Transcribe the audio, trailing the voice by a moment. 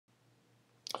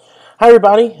Hi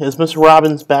everybody, it's Mr.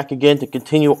 Robbins back again to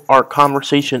continue our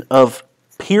conversation of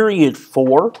period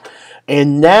 4.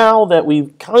 And now that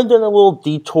we've kind of done a little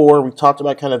detour, we talked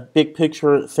about kind of big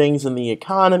picture things in the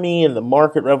economy and the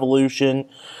market revolution.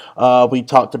 We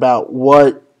talked about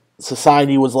what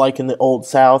society was like in the Old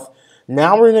South.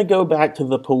 Now we're going to go back to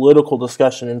the political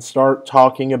discussion and start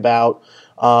talking about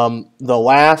the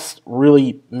last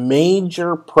really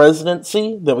major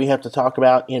presidency that we have to talk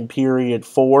about in period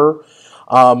 4.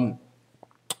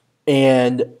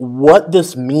 And what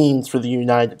this means for the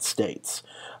United States.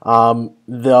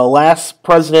 The last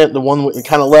president, the one we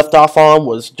kind of left off on,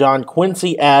 was John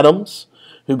Quincy Adams,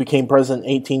 who became president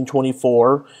in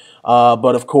 1824,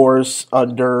 but of course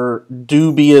under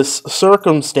dubious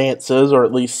circumstances, or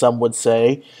at least some would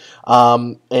say.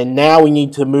 And now we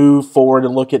need to move forward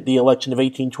and look at the election of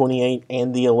 1828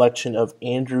 and the election of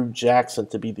Andrew Jackson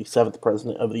to be the 7th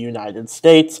president of the United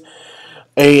States.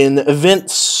 An event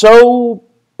so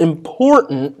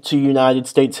important to United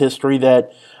States history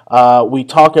that we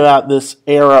talk about this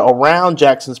era around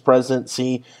Jackson's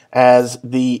presidency as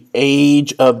the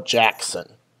Age of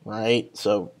Jackson, right?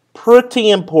 So pretty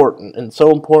important, and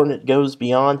so important it goes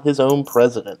beyond his own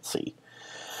presidency.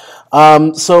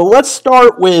 So let's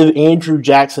start with Andrew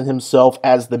Jackson himself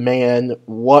as the man,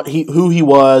 who he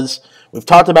was. We've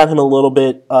talked about him a little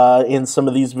bit in some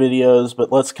of these videos,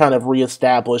 but let's kind of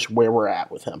reestablish where we're at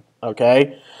with him,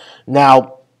 okay?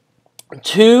 Now,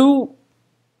 to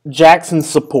Jackson's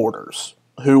supporters,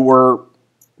 who were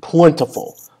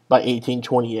plentiful by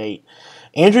 1828,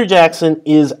 Andrew Jackson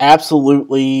is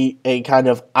absolutely a kind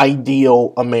of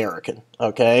ideal American,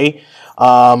 okay?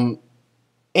 And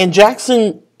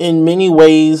Jackson, in many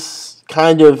ways,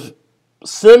 kind of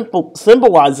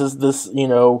symbolizes this,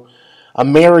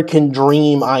 American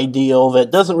dream ideal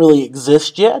that doesn't really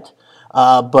exist yet,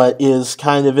 but is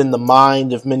kind of in the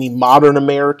mind of many modern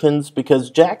Americans, because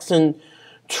Jackson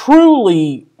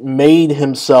truly made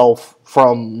himself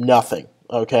from nothing,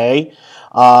 okay?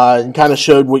 And kind of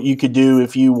showed what you could do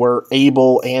if you were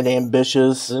able and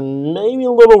ambitious and maybe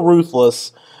a little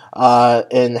ruthless,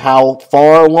 and how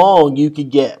far along you could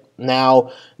get.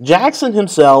 Now, Jackson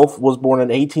himself was born in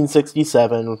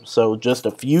 1867, so just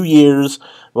a few years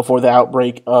before the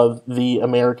outbreak of the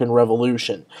American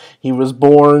Revolution. He was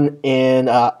born in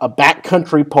a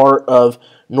backcountry part of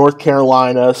North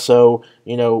Carolina, so,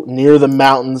 near the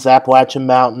mountains, Appalachian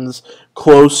Mountains,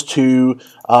 close to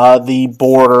the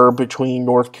border between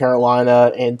North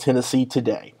Carolina and Tennessee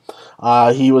today.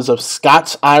 He was of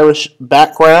Scots-Irish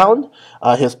background.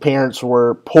 His parents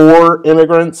were poor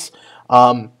immigrants.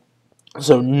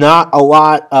 So not a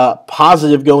lot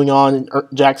positive going on in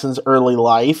Jackson's early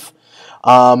life.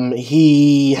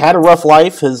 He had a rough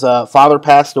life. His father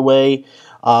passed away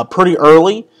pretty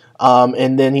early,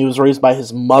 and then he was raised by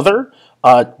his mother.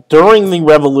 During the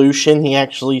Revolution, he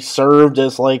actually served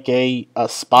as like a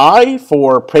spy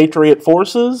for Patriot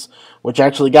forces, which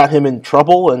actually got him in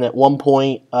trouble, and at one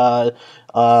point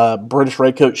British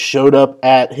redcoats showed up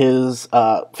at his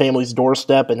family's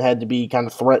doorstep and had to be kind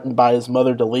of threatened by his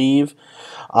mother to leave.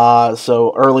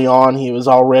 So early on, he was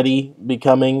already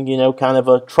becoming, kind of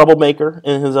a troublemaker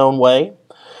in his own way.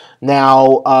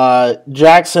 Now,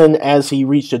 Jackson, as he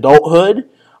reached adulthood,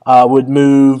 would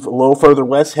move a little further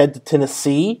west, head to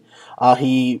Tennessee.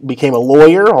 He became a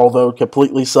lawyer, although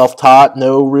completely self-taught,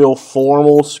 no real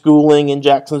formal schooling in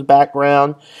Jackson's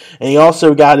background. And he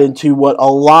also got into what a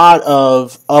lot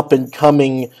of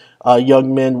up-and-coming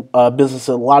young men, business,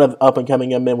 a lot of up-and-coming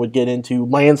young men would get into,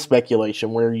 land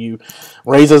speculation, where you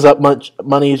raise as much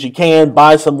money as you can,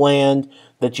 buy some land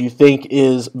that you think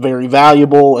is very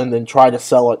valuable, and then try to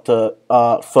sell it to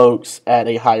folks at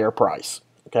a higher price,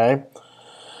 okay?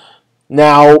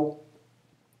 Now,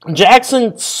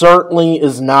 Jackson certainly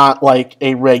is not like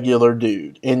a regular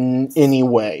dude in any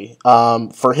way.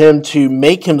 For him to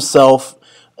make himself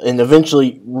and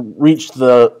eventually reach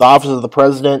the office of the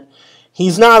president,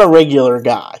 he's not a regular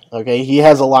guy, okay? He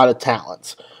has a lot of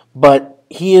talents, but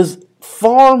he is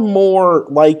far more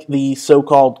like the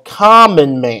so-called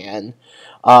common man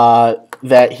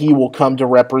that he will come to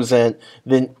represent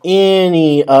than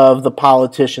any of the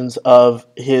politicians of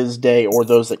his day or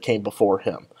those that came before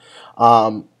him.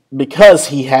 Because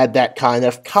he had that kind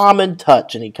of common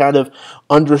touch, and he kind of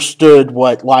understood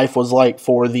what life was like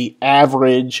for the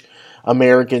average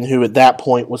American, who at that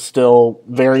point was still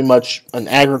very much an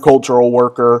agricultural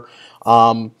worker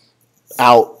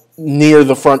out near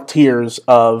the frontiers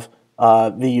of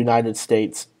the United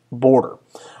States border.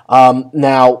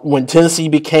 Now, when Tennessee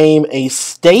became a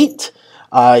state,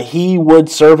 he would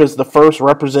serve as the first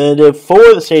representative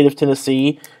for the state of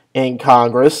Tennessee in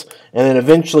Congress, and then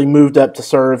eventually moved up to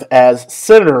serve as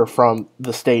senator from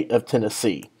the state of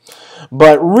Tennessee.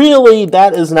 But really,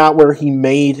 that is not where he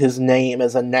made his name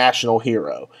as a national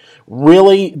hero.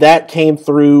 Really, that came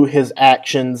through his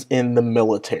actions in the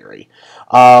military.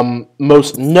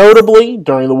 Most notably,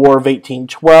 during the War of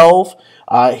 1812,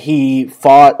 he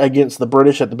fought against the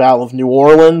British at the Battle of New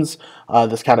Orleans,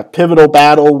 this kind of pivotal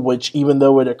battle, which even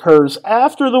though it occurs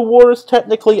after the war is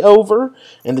technically over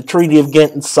and the Treaty of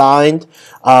Ghent is signed,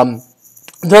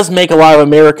 does make a lot of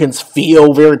Americans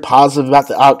feel very positive about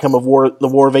the outcome of the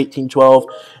War of 1812,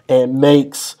 and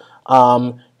makes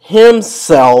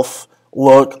himself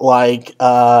look like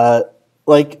a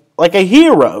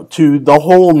hero to the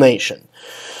whole nation.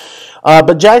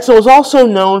 But Jackson was also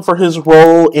known for his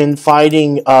role in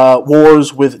fighting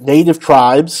wars with native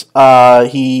tribes.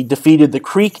 He defeated the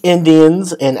Creek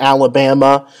Indians in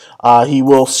Alabama. He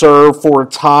will serve for a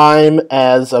time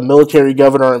as a military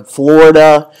governor in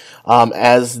Florida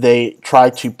as they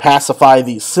try to pacify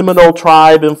the Seminole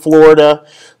tribe in Florida.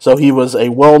 So he was a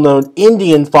well-known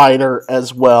Indian fighter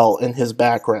as well in his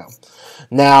background.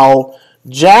 Now,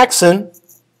 Jackson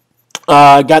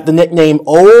got the nickname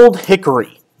Old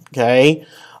Hickory. Okay,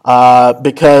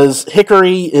 because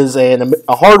hickory is a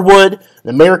hardwood, an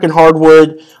American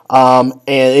hardwood, and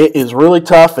it is really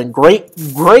tough and great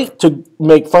to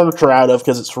make furniture out of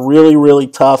because it's really, really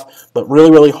tough, but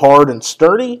really, really hard and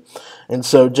sturdy. And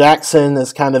so Jackson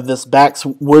is kind of this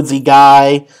backwoodsy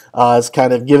guy, is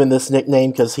kind of given this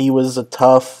nickname because he was a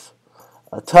tough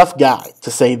guy, to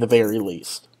say the very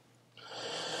least.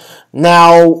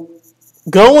 Now,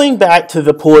 going back to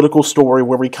the political story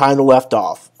where we kind of left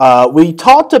off, we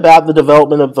talked about the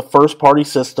development of the first party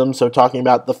system, so talking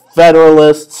about the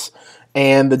Federalists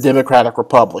and the Democratic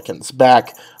Republicans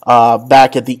back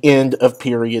at the end of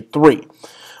period 3.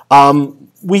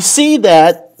 We see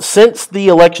that since the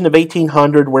election of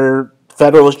 1800, where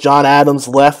Federalist John Adams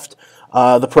left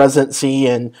the presidency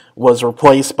and was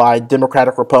replaced by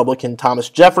Democratic Republican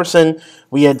Thomas Jefferson,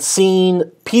 we had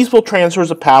seen peaceful transfers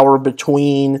of power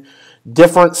between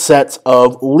different sets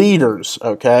of leaders,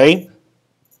 okay?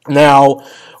 Now,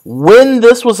 when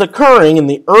this was occurring in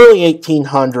the early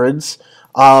 1800s,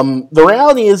 the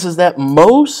reality is that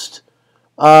most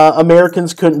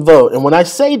Americans couldn't vote. And when I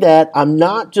say that, I'm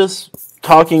not just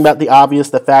talking about the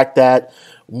obvious, the fact that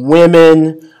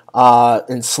women,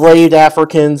 enslaved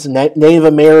Africans, Native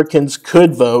Americans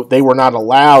could vote. They were not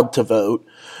allowed to vote.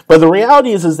 But the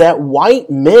reality is that white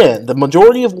men, the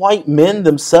majority of white men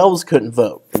themselves couldn't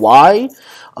vote. Why?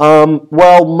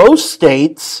 Well, most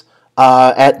states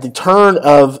at the turn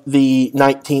of the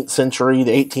 19th century,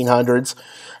 the 1800s,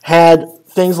 had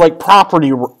things like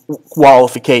property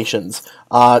qualifications,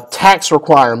 tax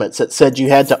requirements that said you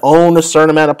had to own a certain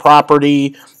amount of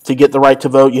property to get the right to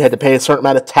vote. You had to pay a certain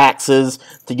amount of taxes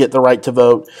to get the right to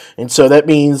vote. And so that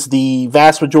means the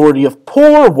vast majority of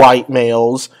poor white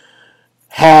males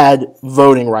had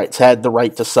voting rights, had the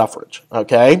right to suffrage,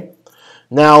 okay?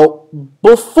 Now,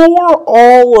 before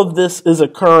all of this is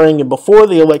occurring and before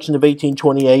the election of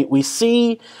 1828, we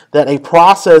see that a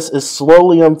process is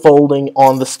slowly unfolding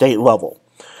on the state level.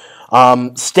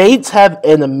 States have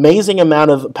an amazing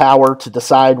amount of power to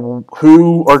decide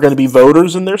who are going to be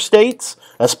voters in their states,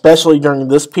 especially during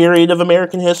this period of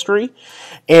American history.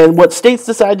 And what states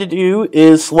decide to do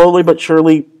is slowly but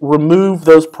surely remove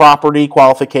those property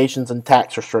qualifications and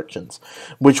tax restrictions,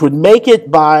 which would make it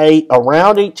by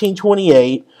around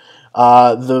 1828,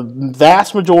 the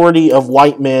vast majority of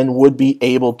white men would be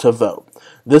able to vote.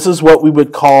 This is what we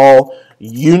would call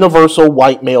universal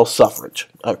white male suffrage,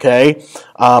 okay?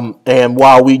 And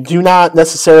while we do not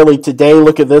necessarily today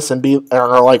look at this and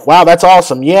are like, wow, that's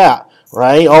awesome, yeah,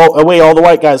 right? All the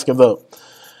white guys can vote.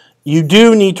 You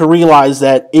do need to realize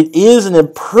that it is a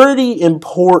pretty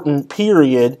important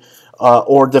period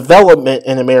or development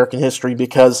in American history,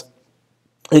 because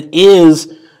it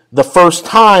is the first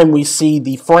time we see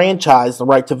the franchise, the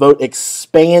right to vote,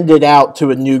 expanded out to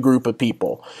a new group of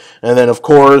people. And then, of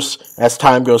course, as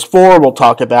time goes forward, we'll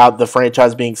talk about the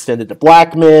franchise being extended to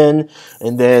black men.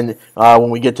 And then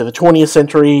when we get to the 20th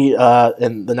century,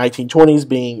 in the 1920s,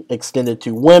 being extended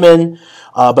to women.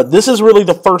 But this is really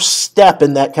the first step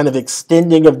in that kind of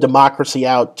extending of democracy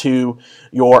out to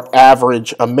your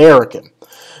average American.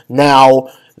 Now,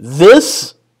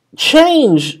 this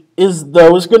change is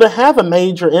going to have a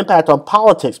major impact on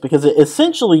politics, because it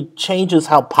essentially changes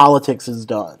how politics is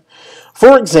done.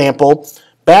 For example,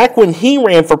 back when he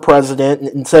ran for president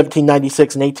in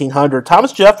 1796 and 1800,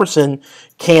 Thomas Jefferson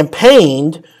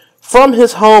campaigned from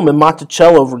his home in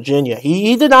Monticello, Virginia.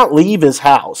 He did not leave his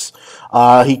house.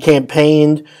 He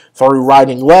campaigned through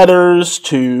writing letters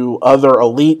to other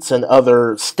elites in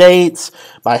other states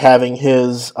by having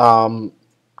his kind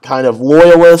of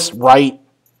loyalists write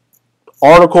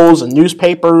articles and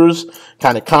newspapers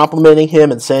kind of complimenting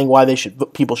him and saying why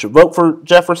people should vote for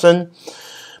Jefferson.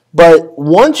 But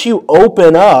once you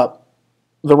open up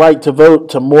the right to vote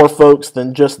to more folks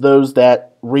than just those that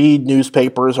read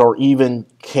newspapers or even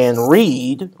can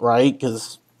read, right,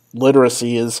 because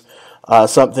literacy is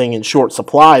something in short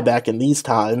supply back in these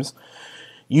times,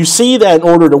 you see that in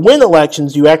order to win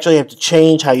elections, you actually have to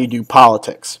change how you do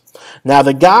politics. Now,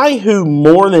 the guy who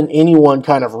more than anyone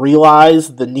kind of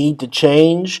realized the need to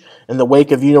change in the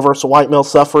wake of universal white male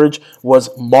suffrage was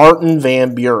Martin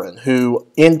Van Buren, who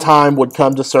in time would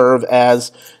come to serve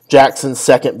as Jackson's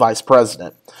second vice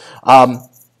president.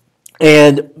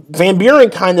 And Van Buren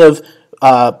kind of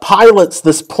pilots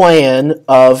this plan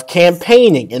of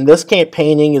campaigning, and this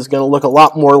campaigning is going to look a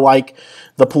lot more like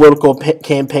the political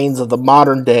campaigns of the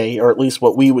modern day, or at least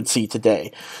what we would see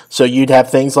today. So you'd have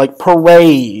things like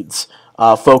parades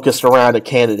focused around a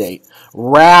candidate,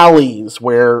 rallies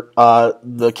where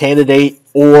the candidate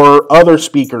or other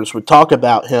speakers would talk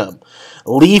about him,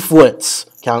 leaflets,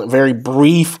 kind of very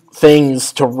brief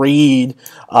things to read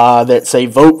that say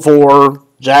vote for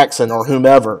Jackson or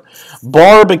whomever,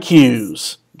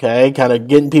 barbecues, okay, kind of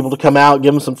getting people to come out,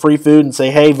 give them some free food and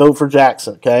say, hey, vote for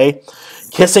Jackson, okay,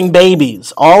 kissing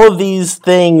babies, all of these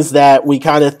things that we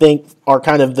kind of think are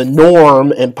kind of the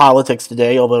norm in politics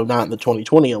today, although not in the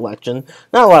 2020 election.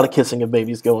 Not a lot of kissing of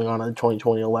babies going on in the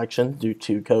 2020 election due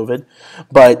to COVID,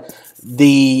 but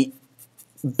the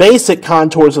basic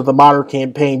contours of the modern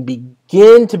campaign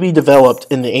begin to be developed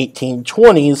in the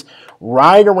 1820s,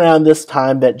 right around this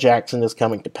time that Jackson is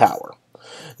coming to power.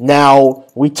 Now,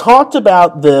 we talked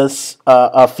about this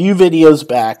a few videos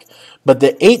back, but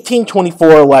the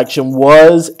 1824 election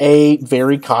was a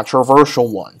very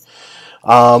controversial one.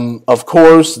 Of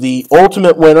course, the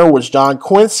ultimate winner was John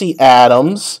Quincy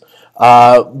Adams,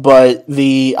 but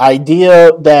the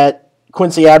idea that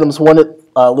Quincy Adams won it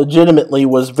legitimately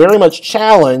was very much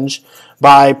challenged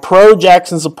by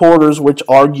pro-Jackson supporters, which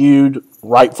argued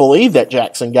rightfully that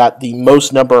Jackson got the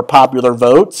most number of popular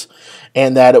votes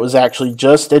and that it was actually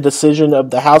just a decision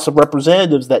of the House of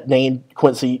Representatives that named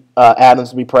Quincy Adams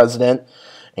to be president,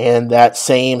 and that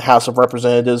same House of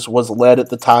Representatives was led at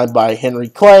the time by Henry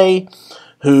Clay,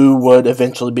 who would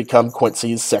eventually become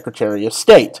Quincy's Secretary of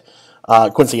State,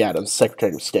 Quincy Adams'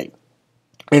 Secretary of State.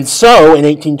 And so, in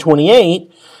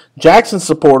 1828, Jackson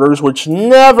supporters, which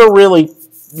never really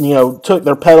took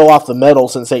their pedal off the metal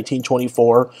since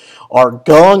 1824, are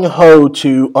gung-ho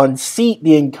to unseat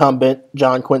the incumbent,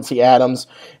 John Quincy Adams,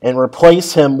 and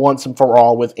replace him once and for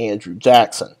all with Andrew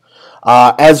Jackson.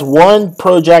 As one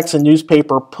pro-Jackson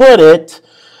newspaper put it,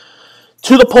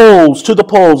 to the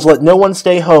polls, let no one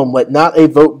stay home, let not a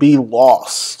vote be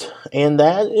lost. And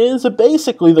that is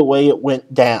basically the way it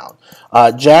went down.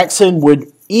 Jackson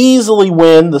would easily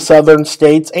win the southern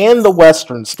states and the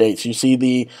western states. You see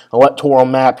the electoral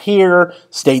map here.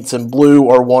 States in blue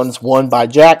are ones won by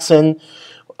Jackson.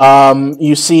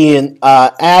 You see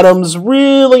Adams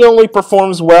really only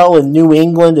performs well in New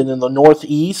England and in the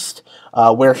Northeast,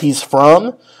 where he's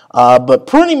from. But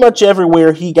pretty much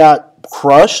everywhere he got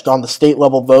crushed on the state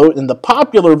level vote, and the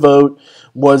popular vote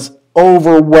was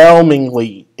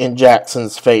overwhelmingly in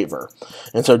Jackson's favor.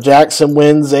 And so Jackson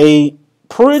wins a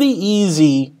pretty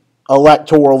easy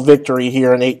electoral victory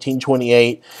here in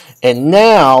 1828, and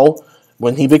now,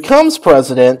 when he becomes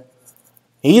president,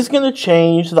 he's going to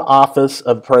change the office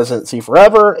of presidency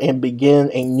forever and begin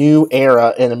a new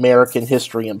era in American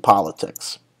history and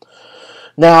politics.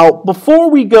 Now, before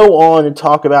we go on and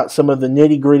talk about some of the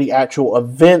nitty-gritty actual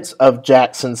events of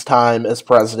Jackson's time as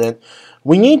president,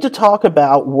 we need to talk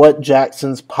about what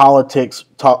Jackson's politics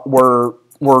were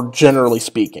generally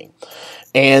speaking.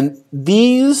 And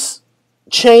these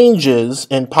changes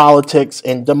in politics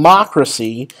and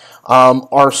democracy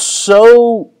are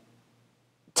so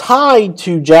tied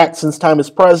to Jackson's time as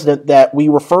president that we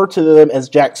refer to them as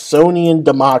Jacksonian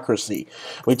Democracy.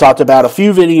 We talked about a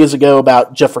few videos ago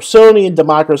about Jeffersonian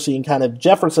democracy and kind of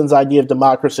Jefferson's idea of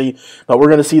democracy, but we're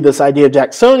going to see this idea of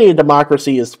Jacksonian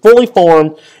democracy is fully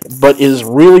formed, but is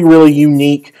really, really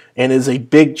unique and is a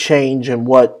big change in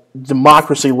what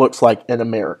democracy looks like in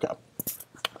America.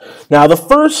 Now, the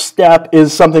first step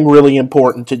is something really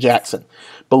important to Jackson: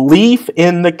 belief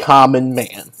in the common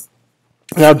man.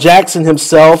 Now, Jackson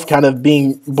himself, kind of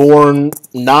being born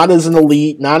not as an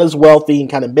elite, not as wealthy, and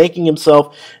kind of making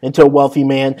himself into a wealthy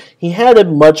man, he had a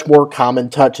much more common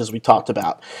touch, as we talked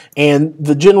about. And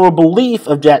the general belief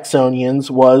of Jacksonians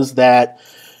was that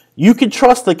you could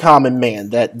trust the common man,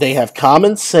 that they have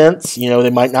common sense. You know, they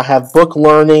might not have book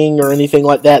learning or anything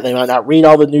like that. They might not read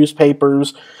all the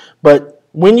newspapers. But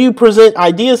when you present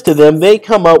ideas to them, they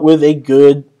come up with a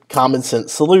good common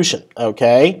sense solution,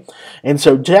 okay? And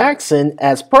so Jackson,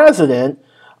 as president,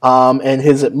 and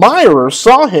his admirers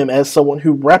saw him as someone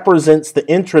who represents the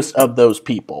interests of those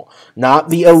people, not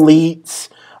the elites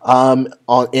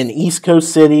in East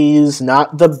Coast cities,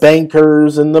 not the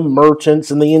bankers and the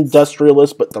merchants and the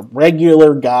industrialists, but the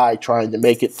regular guy trying to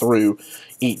make it through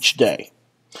each day.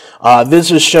 This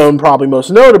is shown probably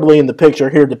most notably in the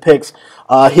picture here depicts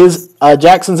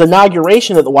Jackson's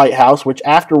inauguration at the White House,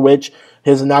 after which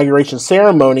his inauguration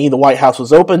ceremony, the White House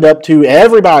was opened up to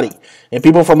everybody, and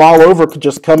people from all over could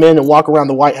just come in and walk around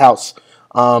the White House.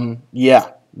 Yeah,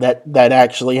 that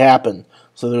actually happened.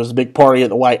 So there was a big party at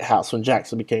the White House when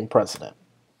Jackson became president.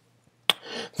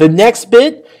 The next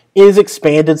bit is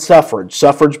expanded suffrage,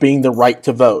 suffrage being the right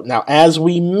to vote. Now, as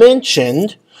we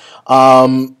mentioned,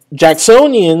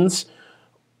 Jacksonians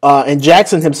and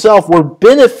Jackson himself were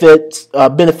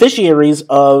beneficiaries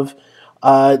of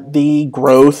the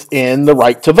growth in the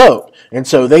right to vote. And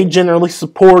so they generally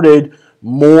supported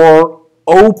more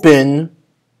open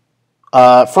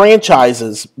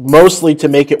franchises, mostly to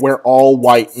make it where all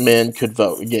white men could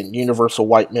vote. Again, universal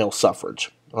white male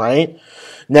suffrage, right?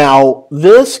 Now,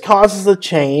 this causes a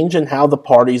change in how the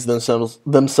parties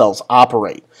themselves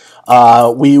operate.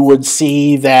 We would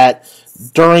see that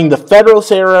during the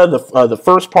Federalist era, the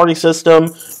first party system,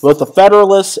 both the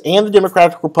Federalists and the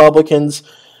Democratic Republicans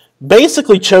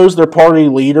basically chose their party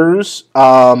leaders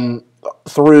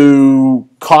through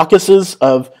caucuses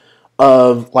of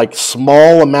like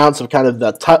small amounts of kind of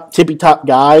the tippy top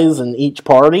guys in each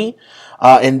party,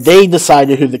 and they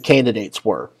decided who the candidates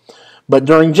were. But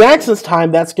during Jackson's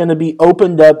time, that's going to be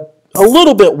opened up a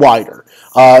little bit wider,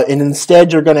 and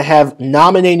instead you're going to have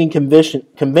nominating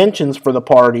conventions for the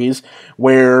parties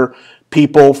where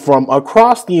people from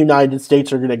across the United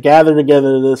States are going to gather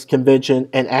together to this convention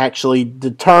and actually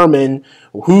determine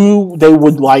who they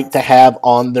would like to have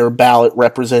on their ballot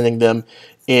representing them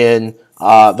in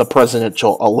the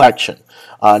presidential election.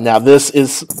 Now, this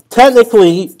is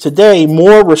technically today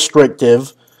more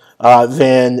restrictive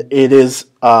than it is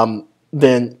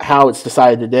than how it's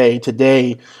decided today.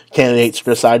 Today, candidates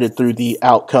are decided through the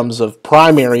outcomes of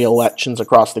primary elections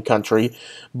across the country.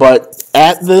 But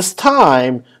at this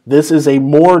time, this is a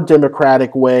more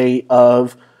democratic way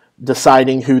of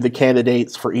deciding who the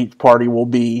candidates for each party will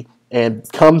be, and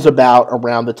comes about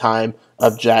around the time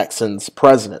of Jackson's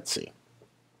presidency.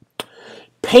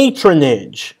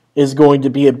 Patronage is going to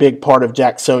be a big part of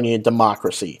Jacksonian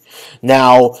democracy.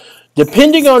 Now,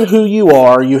 depending on who you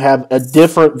are, you have a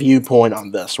different viewpoint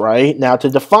on this, right? Now, to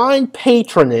define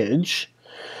patronage,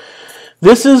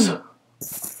 this is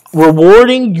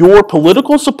rewarding your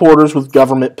political supporters with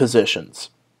government positions,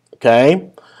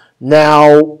 okay?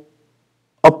 Now,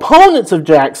 opponents of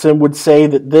Jackson would say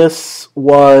that this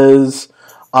was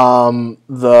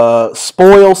the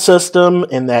spoil system,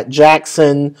 and that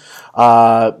Jackson,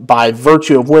 by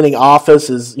virtue of winning office,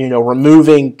 is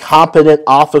removing competent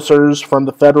officers from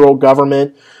the federal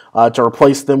government to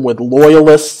replace them with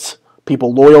loyalists,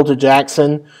 people loyal to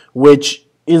Jackson, which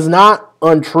is not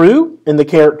untrue in the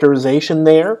characterization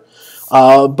there.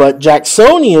 But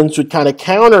Jacksonians would kind of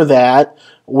counter that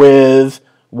with,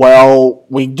 well,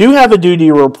 we do have a duty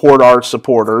to report our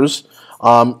supporters.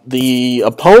 The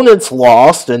opponents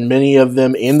lost, and many of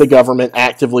them in the government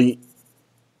actively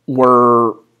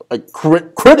were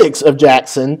critics of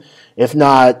Jackson, if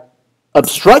not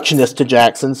obstructionists to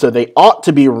Jackson, so they ought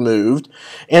to be removed,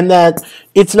 and that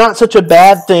it's not such a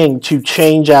bad thing to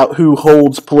change out who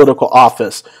holds political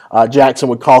office. Jackson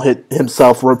would call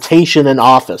himself rotation in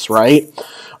office, right?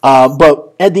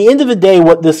 But at the end of the day,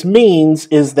 what this means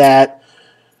is that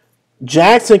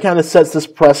Jackson kind of sets this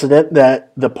precedent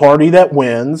that the party that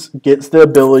wins gets the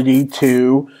ability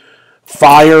to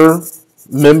fire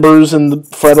members in the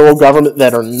federal government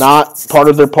that are not part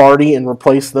of their party and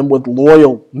replace them with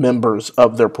loyal members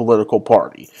of their political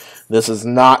party. This is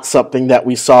not something that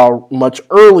we saw much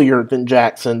earlier than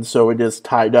Jackson, so it is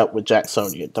tied up with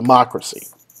Jacksonian democracy.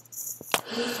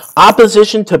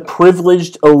 Opposition to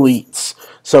privileged elites.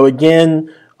 So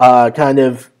again, kind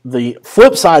of the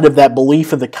flip side of that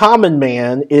belief of the common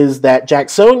man is that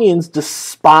Jacksonians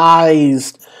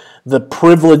despised the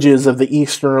privileges of the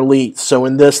Eastern elites. So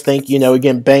in this, think,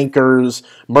 again, bankers,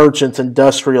 merchants,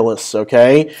 industrialists,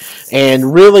 okay?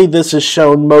 And really this is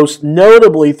shown most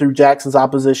notably through Jackson's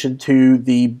opposition to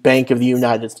the Bank of the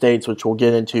United States, which we'll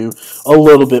get into a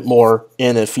little bit more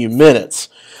in a few minutes.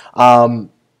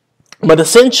 But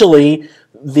essentially,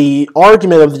 the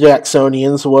argument of the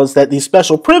Jacksonians was that these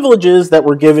special privileges that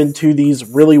were given to these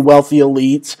really wealthy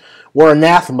elites were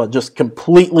anathema, just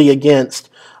completely against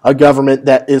a government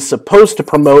that is supposed to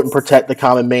promote and protect the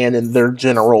common man and their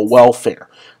general welfare,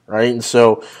 right? And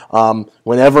so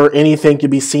whenever anything could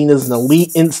be seen as an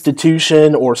elite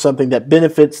institution or something that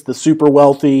benefits the super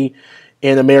wealthy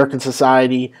in American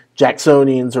society,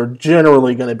 Jacksonians are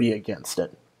generally going to be against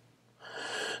it.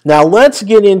 Now let's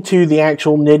get into the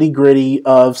actual nitty-gritty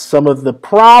of some of the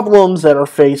problems that are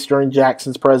faced during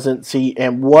Jackson's presidency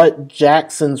and what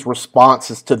Jackson's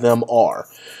responses to them are.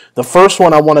 The first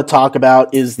one I want to talk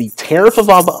about is the Tariff of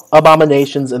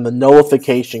Abominations and the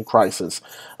Nullification Crisis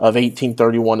of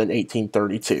 1831 and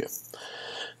 1832.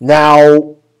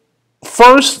 Now,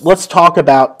 first, let's talk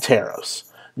about tariffs.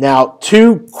 Now,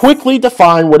 to quickly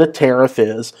define what a tariff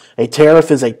is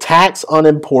a tax on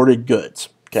imported goods.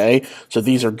 Okay, so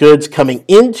these are goods coming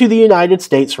into the United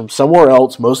States from somewhere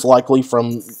else, most likely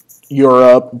from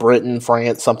Europe, Britain,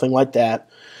 France, something like that,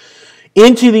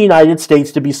 into the United States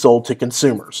to be sold to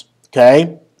consumers.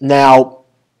 Okay, now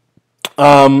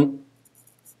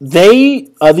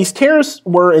these tariffs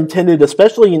were intended,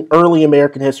 especially in early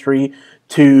American history,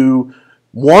 to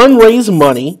one, raise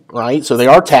money, right? So they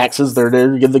are taxes; they're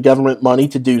there to give the government money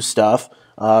to do stuff.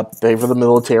 Pay for the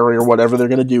military or whatever they're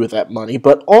going to do with that money,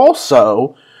 but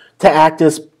also to act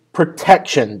as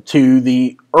protection to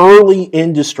the early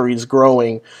industries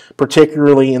growing,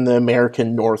 particularly in the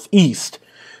American Northeast.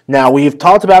 Now, we've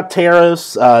talked about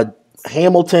tariffs.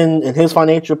 Hamilton, in his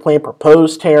financial plan,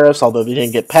 proposed tariffs, although they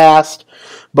didn't get passed.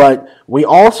 But we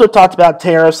also talked about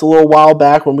tariffs a little while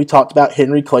back when we talked about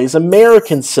Henry Clay's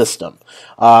American system,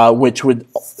 which would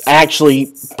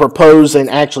actually propose and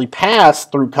actually pass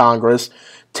through Congress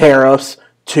tariffs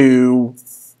to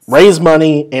raise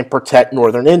money and protect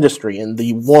northern industry. And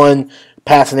the one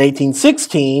passed in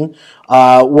 1816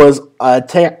 was a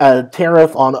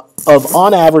tariff of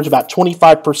on average about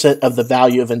 25% of the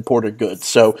value of imported goods.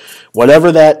 So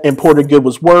whatever that imported good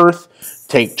was worth,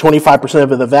 take 25%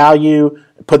 of the value,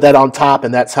 put that on top,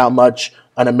 and that's how much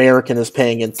an American is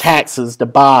paying in taxes to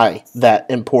buy that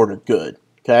imported good.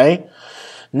 Okay?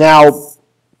 Now,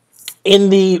 in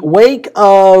the wake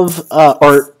of,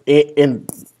 or in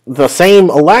the same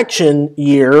election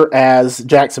year as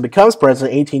Jackson becomes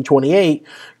president, 1828,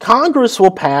 Congress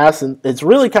will pass, and it's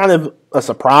really kind of a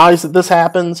surprise that this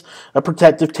happens, a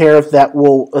protective tariff that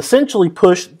will essentially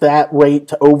push that rate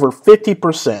to over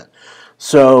 50%.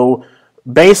 So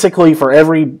basically, for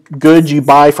every good you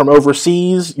buy from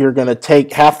overseas, you're going to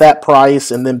take half that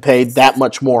price and then pay that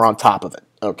much more on top of it.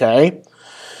 Okay?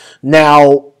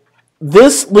 Now,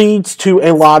 this leads to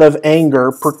a lot of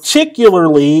anger,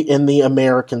 particularly in the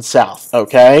American South,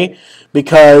 okay?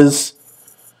 Because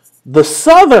the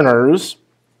Southerners,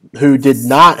 who did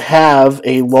not have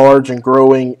a large and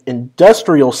growing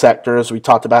industrial sector, as we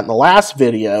talked about in the last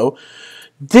video,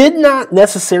 did not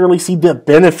necessarily see the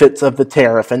benefits of the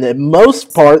tariff. And in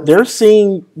most part, they're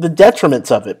seeing the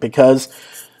detriments of it because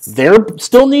they're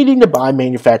still needing to buy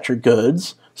manufactured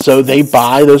goods. So they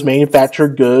buy those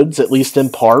manufactured goods, at least in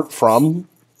part, from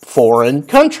foreign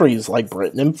countries like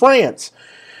Britain and France.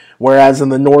 Whereas in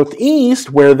the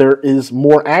Northeast, where there is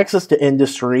more access to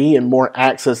industry and more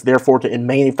access, therefore, to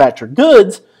manufactured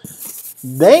goods,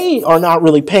 they are not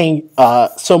really paying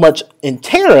so much in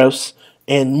tariffs,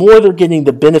 and more they're getting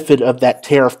the benefit of that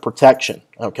tariff protection,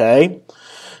 okay?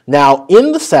 Now,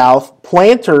 in the South,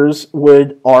 planters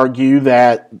would argue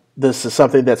that this is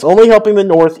something that's only helping the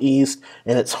Northeast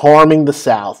and it's harming the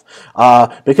South.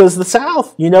 Because the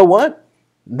South, you know what?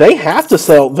 They have to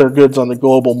sell their goods on the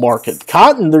global market.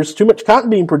 Cotton, there's too much cotton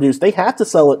being produced. They have to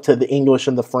sell it to the English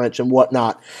and the French and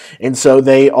whatnot. And so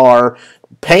they are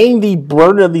paying the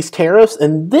burden of these tariffs.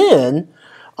 And then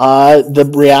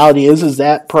the reality is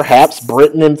that perhaps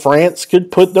Britain and France could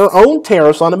put their own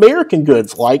tariffs on American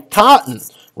goods like cotton,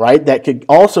 right? That could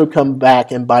also come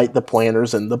back and bite the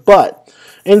planters in the butt.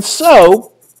 And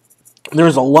so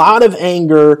there's a lot of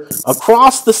anger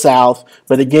across the South,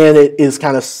 but again, it is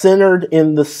kind of centered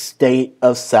in the state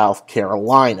of South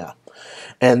Carolina.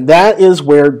 And that is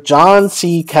where John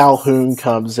C. Calhoun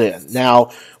comes in.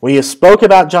 Now, we have spoke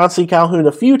about John C. Calhoun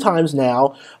a few times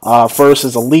now. First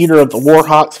as a leader of the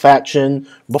Warhawks faction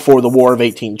before the War of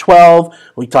 1812.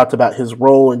 We talked about his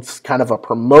role as kind of a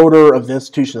promoter of the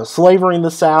institution of slavery in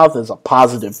the South as a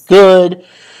positive good.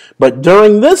 But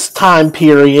during this time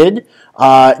period,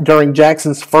 during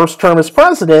Jackson's first term as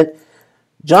president,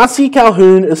 John C.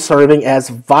 Calhoun is serving as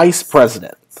vice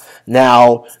president.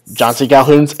 Now, John C.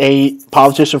 Calhoun's a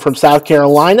politician from South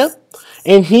Carolina,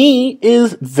 and he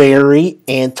is very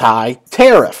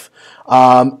anti-tariff.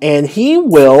 And he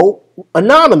will,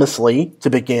 anonymously, to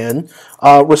begin,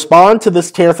 respond to this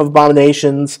tariff of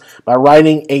abominations by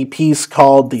writing a piece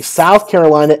called The South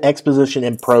Carolina Exposition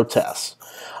and Protest,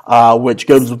 which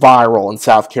goes viral in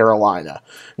South Carolina.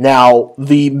 Now,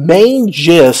 the main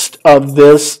gist of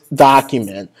this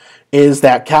document is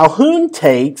that Calhoun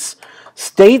takes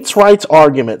states' rights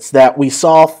arguments that we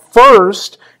saw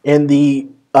first in the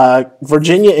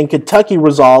Virginia and Kentucky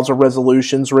resolves or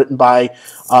resolutions written by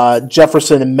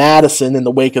Jefferson and Madison in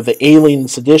the wake of the Alien and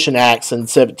Sedition Acts in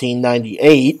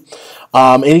 1798.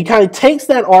 And he kind of takes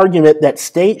that argument that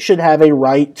states should have a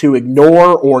right to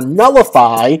ignore or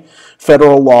nullify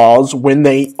federal laws when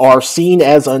they are seen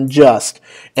as unjust,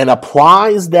 and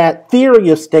applies that theory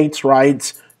of states'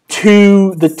 rights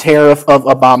to the tariff of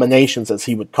abominations, as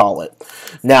he would call it.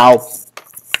 Now,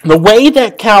 the way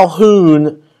that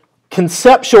Calhoun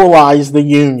conceptualized the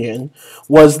Union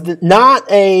was not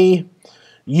a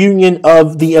union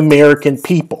of the American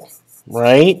people,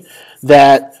 right?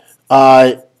 That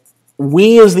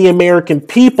we as the American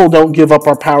people don't give up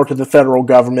our power to the federal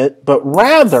government, but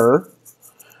rather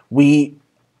we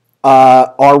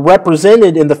are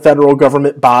represented in the federal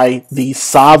government by the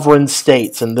sovereign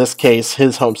states, in this case,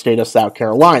 his home state of South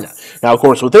Carolina. Now, of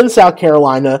course, within South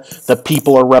Carolina, the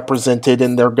people are represented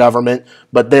in their government,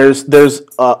 but there's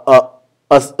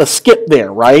a skip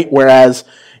there, right? Whereas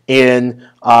in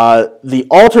the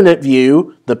alternate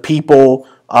view, the people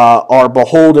are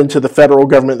beholden to the federal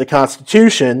government, the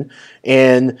Constitution,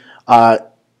 and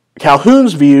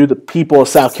Calhoun's view, the people of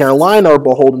South Carolina are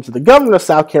beholden to the governor of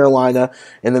South Carolina,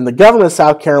 and then the governor of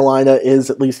South Carolina is,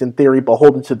 at least in theory,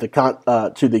 beholden to the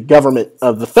government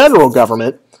of the federal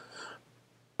government,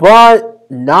 but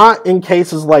not in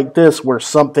cases like this where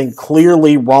something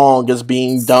clearly wrong is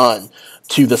being done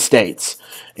to the states.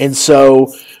 And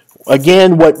so,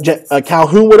 again, what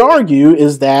Calhoun would argue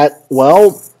is that,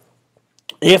 well,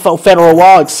 if a federal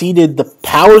law exceeded the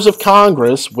powers of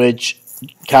Congress, which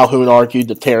Calhoun argued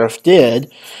the tariff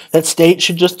did, that states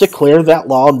should just declare that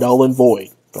law null and void,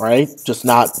 right? Just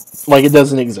not like it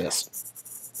doesn't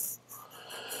exist.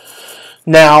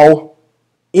 Now,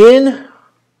 in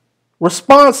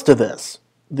response to this,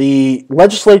 the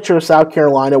legislature of South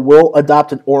Carolina will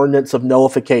adopt an ordinance of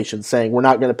nullification saying we're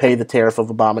not going to pay the tariff of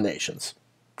abominations.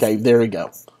 Okay, there you go.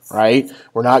 Right?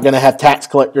 We're not going to have tax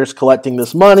collectors collecting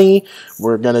this money.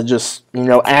 We're going to just,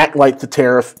 act like the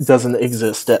tariff doesn't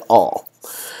exist at all.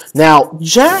 Now,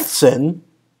 Jackson,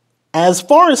 as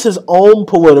far as his own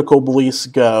political beliefs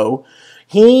go,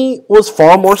 he was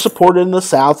far more supported in the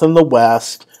South and the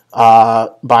West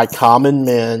by common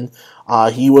men.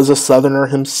 He was a Southerner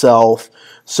himself.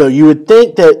 So you would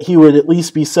think that he would at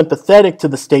least be sympathetic to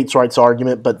the states' rights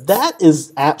argument, but that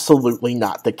is absolutely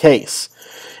not the case.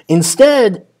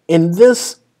 Instead, in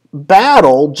this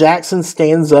battle, Jackson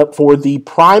stands up for the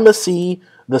primacy,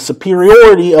 the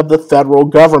superiority of the federal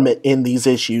government in these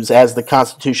issues, as the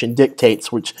Constitution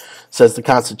dictates, which says the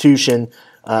Constitution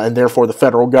and therefore the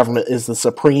federal government is the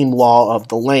supreme law of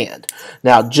the land.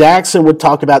 Now, Jackson would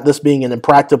talk about this being an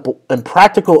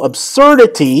impractical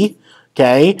absurdity,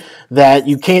 okay, that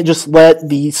you can't just let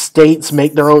the states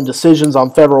make their own decisions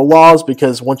on federal laws,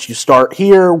 because once you start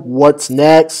here, what's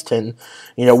next, and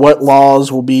what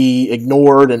laws will be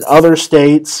ignored in other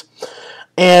states,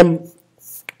 and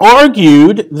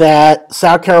argued that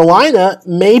South Carolina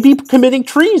may be committing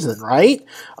treason, right?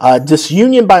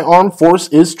 Disunion by armed force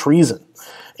is treason.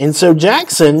 And so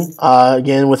Jackson,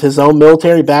 again, with his own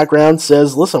military background,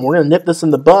 says, listen, we're going to nip this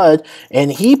in the bud,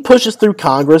 and he pushes through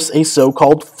Congress a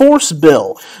so-called force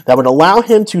bill that would allow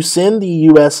him to send the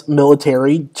U.S.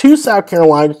 military to South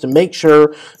Carolina to make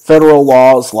sure federal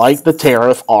laws like the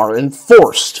tariff are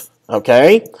enforced.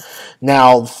 Okay?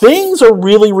 Now, things are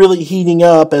really, really heating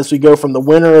up as we go from the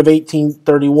winter of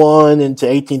 1831 into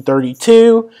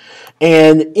 1832,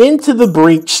 and into the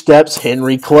breach steps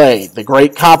Henry Clay, the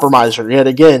great compromiser, yet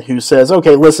again, who says,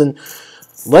 okay, listen,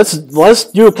 let's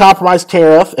do a compromise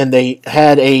tariff, and they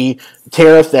had a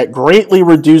tariff that greatly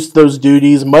reduced those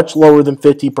duties, much lower than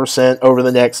 50% over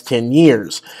the next 10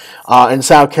 years. And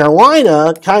South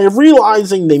Carolina, kind of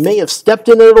realizing they may have stepped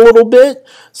in it a little bit,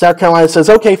 South Carolina says,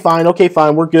 okay, fine,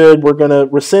 we're good. We're going to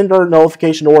rescind our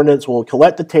nullification ordinance. We'll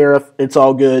collect the tariff. It's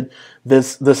all good.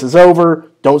 This is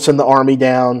over. Don't send the army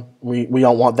down. We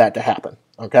don't want that to happen,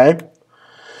 okay?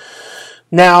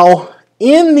 Now,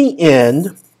 in the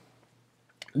end,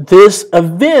 this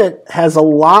event has a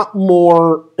lot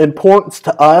more importance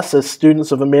to us as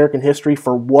students of American history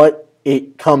for what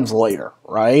it comes later,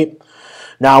 right?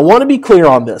 Now, I want to be clear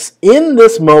on this. In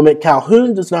this moment,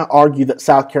 Calhoun does not argue that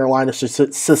South Carolina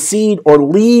should secede or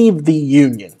leave the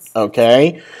Union,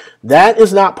 okay? That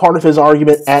is not part of his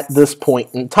argument at this point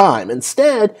in time.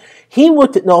 Instead, he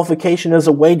looked at nullification as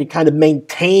a way to kind of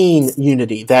maintain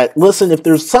unity. That, listen, if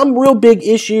there's some real big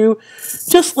issue,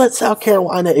 just let South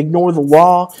Carolina ignore the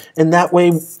law, and that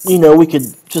way, you know, we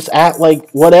could just act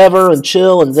like whatever and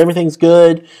chill and everything's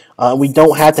good. We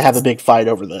don't have to have a big fight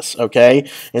over this, okay?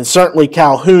 And certainly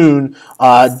Calhoun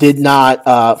did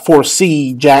not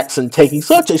foresee Jackson taking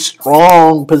such a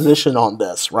strong position on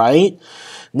this, right?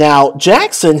 Now,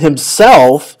 Jackson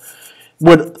himself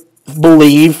would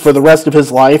believe for the rest of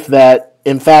his life that,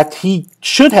 in fact, he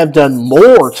should have done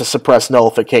more to suppress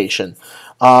nullification.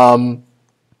 And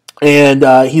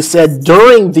he said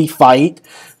during the fight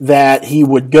that he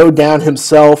would go down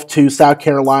himself to South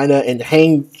Carolina and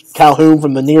hang Calhoun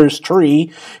from the nearest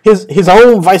tree. His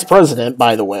own vice president,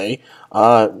 by the way,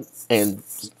 and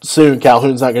soon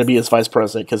Calhoun's not going to be his vice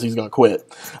president because he's going to quit,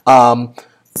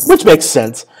 which makes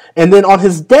sense. And then on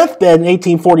his deathbed in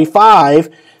 1845,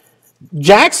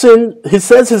 Jackson, he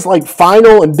says his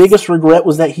final and biggest regret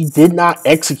was that he did not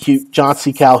execute John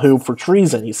C. Calhoun for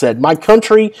treason. He said, "My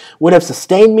country would have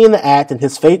sustained me in the act, and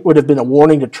his fate would have been a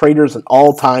warning to traitors in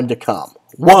all time to come."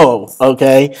 Whoa,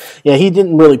 okay? Yeah, he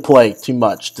didn't really play too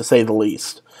much, to say the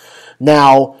least.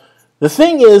 Now, the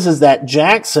thing is that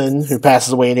Jackson, who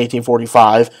passes away in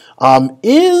 1845,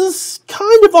 is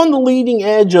kind of on the leading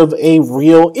edge of a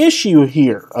real issue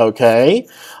here, okay?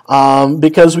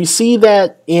 Because we see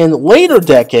that in later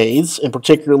decades, and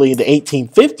particularly the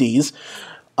 1850s,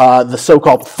 the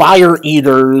so-called fire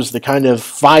eaters, the kind of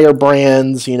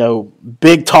firebrands,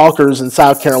 big talkers in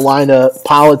South Carolina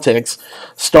politics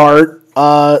start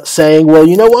saying, well,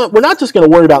 you know what, we're not just going to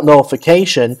worry about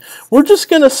nullification, we're just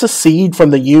going to secede from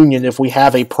the Union if we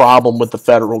have a problem with the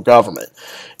federal government.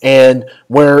 And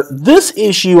where this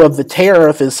issue of the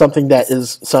tariff is something that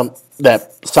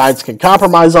that sides can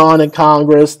compromise on in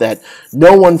Congress, that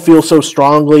no one feels so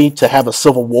strongly to have a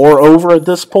civil war over at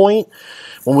this point,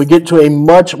 when we get to a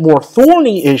much more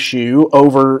thorny issue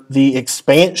over the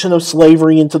expansion of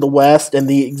slavery into the West and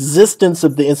the existence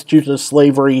of the institution of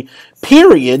slavery,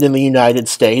 period, in the United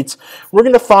States, we're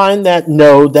going to find that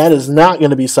no, that is not going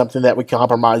to be something that we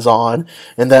compromise on,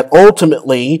 and that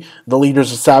ultimately the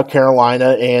leaders of South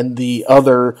Carolina and the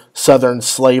other southern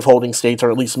slaveholding states, or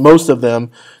at least most of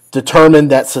them, determined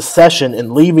that secession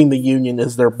and leaving the Union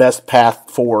is their best path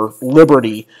for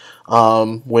liberty,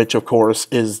 which, of course,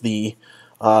 is the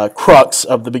crux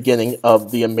of the beginning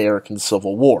of the American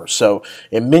Civil War. So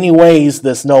in many ways,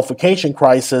 this nullification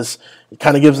crisis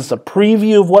kind of gives us a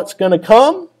preview of what's going to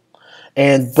come,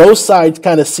 and both sides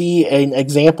kind of see an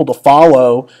example to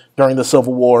follow during the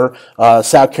Civil War.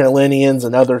 South Carolinians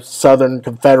and other Southern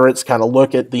Confederates kind of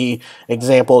look at the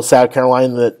example of South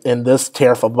Carolina in this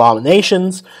tariff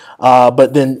abominations,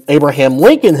 but then Abraham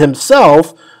Lincoln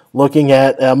himself, looking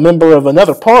at a member of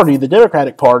another party, the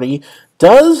Democratic Party,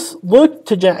 does look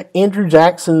to Andrew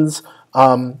Jackson's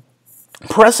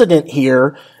precedent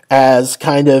here as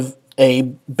kind of a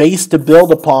base to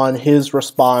build upon his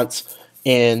response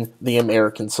in the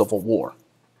American Civil War.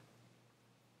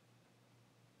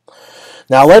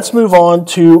 Now let's move on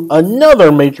to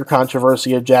another major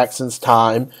controversy of Jackson's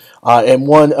time, and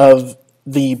one of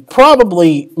the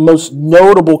probably most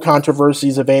notable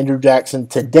controversies of Andrew Jackson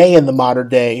today in the modern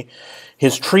day,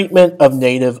 his treatment of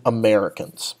Native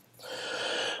Americans.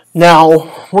 Now,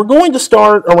 we're going to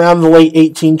start around the late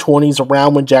 1820s,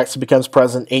 around when Jackson becomes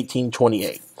president,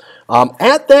 1828.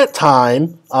 At that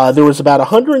time, there was about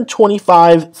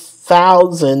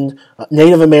 125,000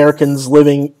 Native Americans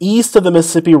living east of the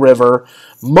Mississippi River,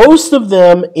 most of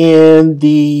them in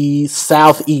the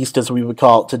southeast, as we would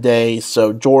call it today,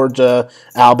 so Georgia,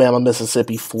 Alabama,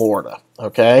 Mississippi, Florida,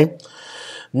 okay?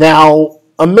 Now,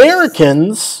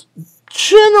 Americans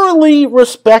generally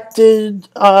respected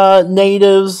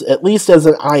natives, at least as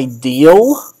an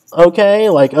ideal, okay?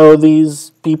 Like, oh, these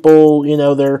people,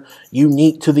 they're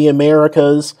unique to the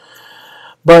Americas.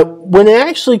 But when it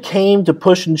actually came to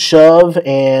push and shove,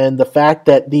 and the fact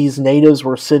that these natives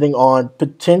were sitting on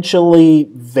potentially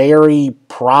very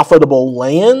profitable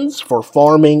lands for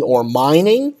farming or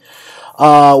mining,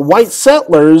 white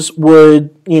settlers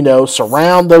would,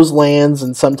 surround those lands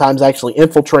and sometimes actually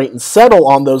infiltrate and settle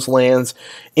on those lands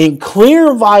in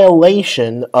clear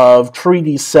violation of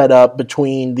treaties set up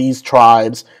between these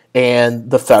tribes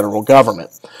and the federal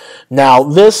government. Now,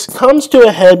 this comes to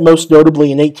a head most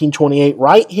notably in 1828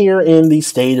 right here in the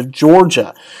state of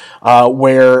Georgia,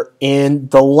 where in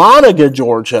Dahlonega,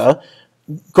 Georgia,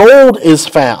 gold is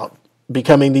found,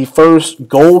 becoming the first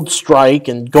gold strike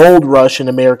and gold rush in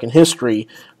American history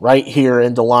right here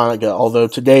in Dahlonega. Although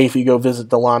today, if you go visit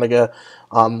Dahlonega,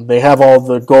 they have all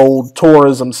the gold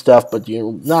tourism stuff, but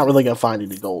you're not really going to find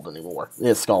any gold anymore.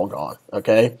 It's all gone,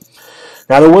 okay?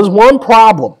 Now, there was one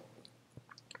problem.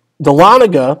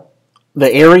 Dahlonega,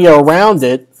 the area around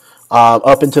it,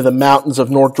 up into the mountains of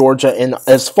North Georgia and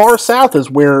as far south as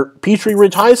where Peachtree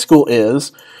Ridge High School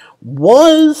is,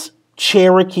 was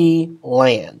Cherokee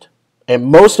land. And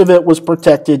most of it was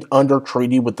protected under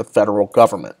treaty with the federal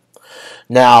government.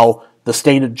 Now, the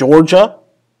state of Georgia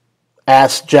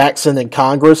asked Jackson and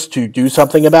Congress to do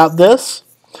something about this.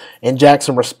 And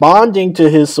Jackson, responding to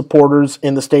his supporters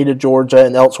in the state of Georgia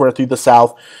and elsewhere through the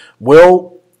South,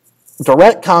 will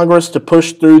direct Congress to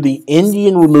push through the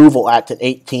Indian Removal Act in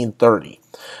 1830.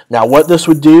 Now, what this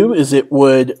would do is it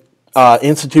would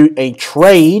institute a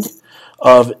trade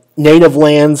of native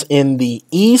lands in the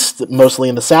east, mostly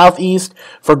in the southeast,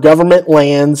 for government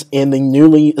lands in the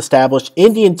newly established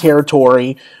Indian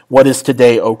Territory, what is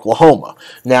today Oklahoma.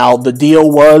 Now, the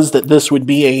deal was that this would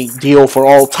be a deal for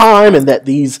all time and that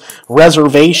these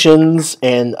reservations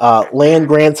and land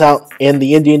grants out in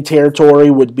the Indian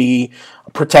Territory would be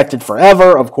protected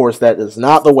forever. Of course, that is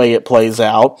not the way it plays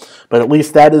out, but at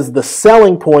least that is the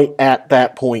selling point at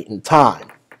that point in time.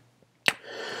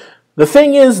 The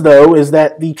thing is, though, is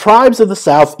that the tribes of the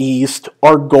Southeast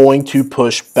are going to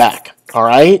push back, all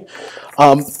right?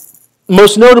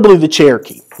 Most notably the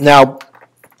Cherokee. Now,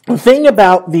 the thing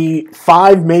about the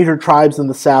 5 major tribes in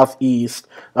the Southeast,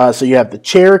 so you have the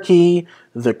Cherokee,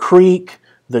 the Creek,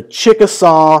 the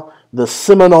Chickasaw, the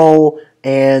Seminole,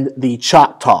 and the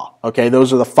Choctaw, okay?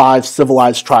 Those are the 5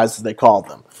 civilized tribes, as they call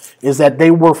them, is that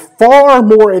they were far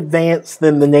more advanced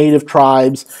than the native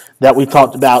tribes that we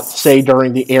talked about, say,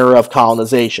 during the era of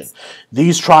colonization.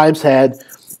 These tribes had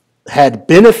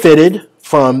benefited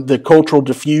from the cultural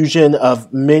diffusion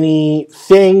of many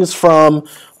things from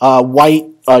white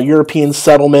European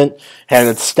settlement, had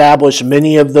established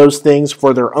many of those things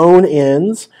for their own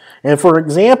ends. And for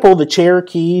example, the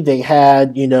Cherokee, they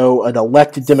had, an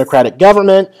elected democratic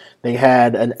government. They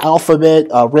had an alphabet,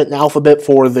 a written alphabet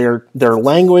for their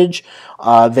language.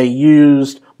 They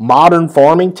used modern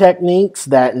farming techniques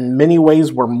that in many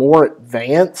ways were more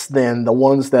advanced than the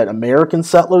ones that American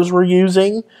settlers were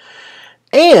using.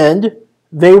 And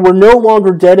they were no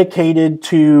longer dedicated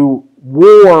to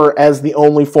war as the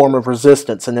only form of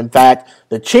resistance. And in fact,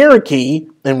 the Cherokee,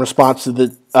 in response to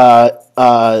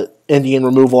the Indian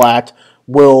Removal Act,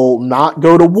 will not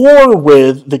go to war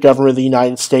with the government of the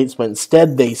United States, but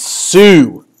instead they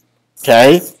sue.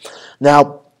 Okay?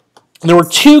 Now, there were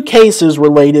 2 cases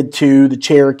related to the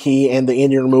Cherokee and the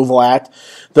Indian Removal Act.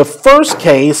 The first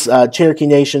case, Cherokee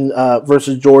Nation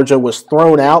versus Georgia, was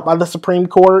thrown out by the Supreme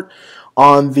Court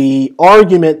on the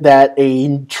argument that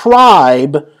a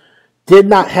tribe did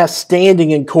not have standing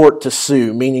in court to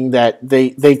sue, meaning that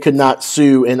they could not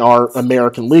sue in our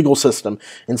American legal system.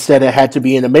 Instead, it had to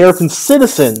be an American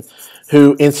citizen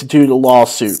who instituted a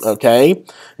lawsuit, okay?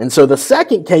 And so the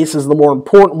second case is the more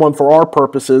important one for our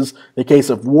purposes, the case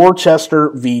of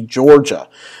Worcester v. Georgia.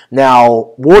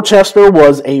 Now, Worcester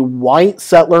was a white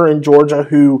settler in Georgia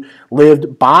who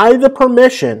lived by the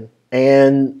permission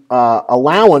and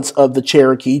allowance of the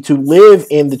Cherokee to live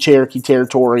in the Cherokee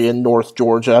Territory in North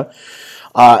Georgia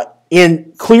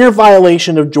in clear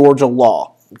violation of Georgia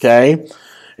law, okay?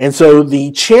 And so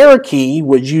the Cherokee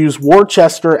would use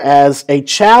Worcester as a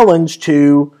challenge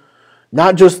to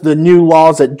not just the new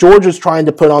laws that Georgia's trying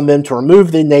to put on them to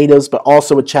remove the natives, but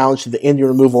also a challenge to the Indian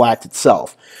Removal Act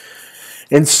itself.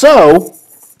 And so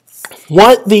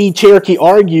what the Cherokee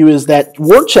argue is that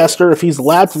Worcester, if he's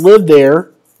allowed to live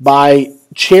there by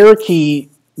Cherokee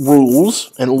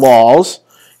rules and laws,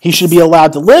 he should be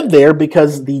allowed to live there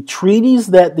because the treaties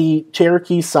that the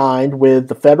Cherokee signed with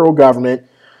the federal government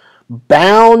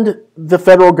bound the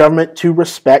federal government to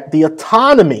respect the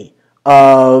autonomy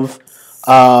of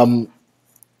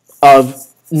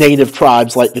native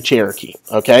tribes like the Cherokee.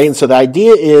 Okay, and so the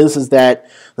idea is that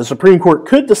the Supreme Court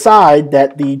could decide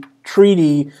that the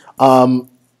treaty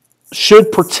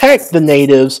should protect the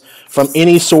natives from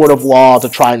any sort of law to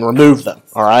try and remove them.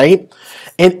 All right,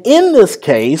 and in this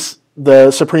case, the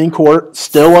Supreme Court,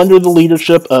 still under the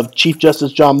leadership of Chief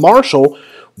Justice John Marshall,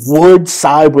 would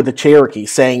side with the Cherokee,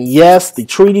 saying, yes, the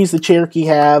treaties the Cherokee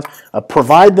have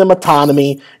provide them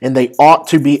autonomy, and they ought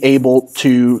to be able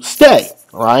to stay,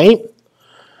 right?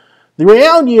 The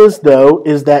reality is, though,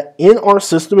 is that in our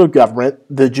system of government,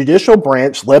 the judicial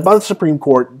branch, led by the Supreme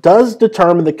Court, does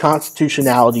determine the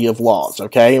constitutionality of laws,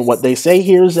 okay? And what they say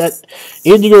here is that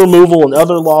Indian removal and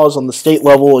other laws on the state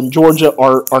level in Georgia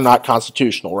are not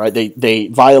constitutional, right? They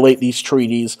violate these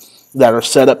treaties that are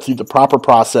set up through the proper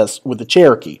process with the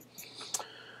Cherokee.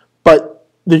 But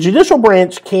the judicial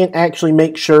branch can't actually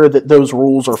make sure that those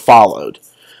rules are followed.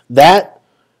 That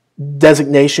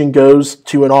designation goes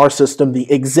to, in our system,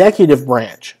 the executive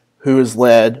branch, who is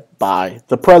led by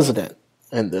the president,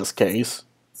 in this case,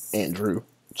 Andrew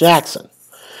Jackson.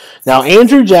 Now,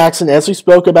 Andrew Jackson, as we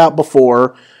spoke about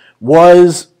before,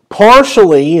 was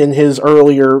partially, in his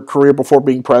earlier career before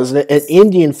being president, an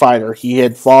Indian fighter. He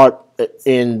had fought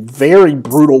in very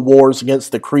brutal wars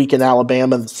against the Creek in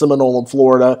Alabama, the Seminole in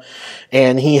Florida,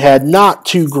 and he had not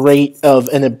too great of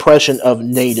an impression of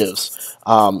natives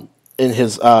in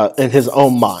his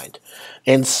own mind.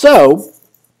 And so,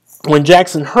 when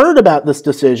Jackson heard about this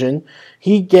decision,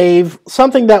 he gave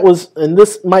something that was, and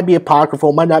this might be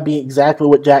apocryphal, might not be exactly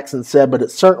what Jackson said, but it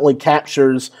certainly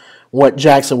captures what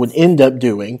Jackson would end up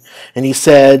doing. And he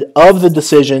said, of the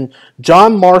decision,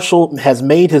 John Marshall has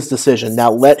made his decision,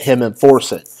 now let him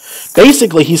enforce it.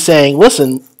 Basically, he's saying,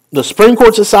 listen, the Supreme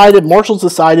Court's decided, Marshall's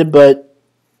decided, but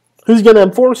who's going to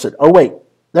enforce it? Oh, wait,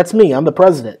 that's me, I'm the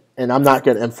president, and I'm not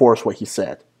going to enforce what he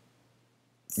said.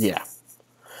 Yeah.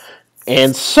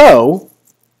 And so,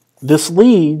 this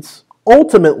leads,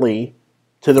 ultimately,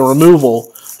 to the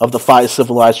removal of the 5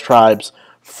 civilized tribes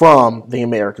from the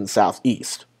American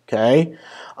Southeast. Okay,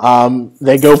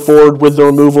 they go forward with the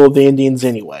removal of the Indians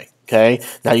anyway. Okay,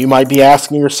 now you might be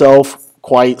asking yourself,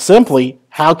 quite simply,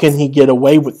 how can he get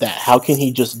away with that? How can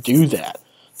he just do that?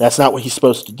 That's not what he's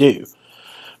supposed to do.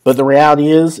 But the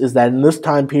reality is that in this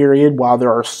time period, while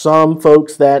there are some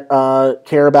folks that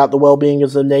care about the well-being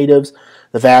of the natives,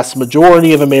 the vast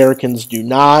majority of Americans do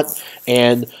not,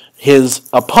 and his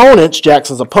opponents,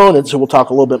 Jackson's opponents, who we'll talk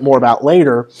a little bit more about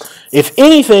later, if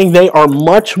anything, they are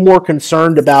much more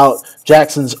concerned about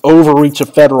Jackson's overreach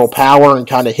of federal power and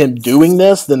kind of him doing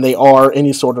this than they are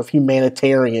any sort of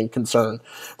humanitarian concern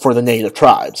for the native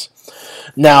tribes.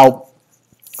 Now,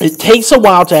 it takes a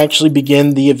while to actually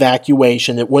begin the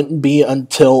evacuation. It wouldn't be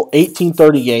until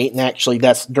 1838, and actually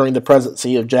that's during the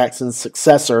presidency of Jackson's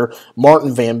successor,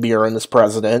 Martin Van Buren, as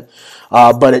president.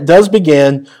 But it does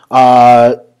begin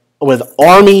with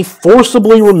Army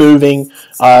forcibly removing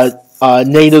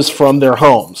natives from their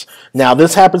homes. Now,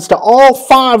 this happens to all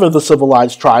 5 of the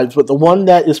civilized tribes, but the one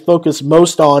that is focused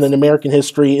most on in American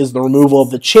history is the removal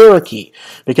of the Cherokee,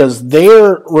 because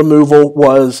their removal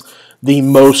was the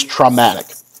most traumatic.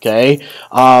 Okay,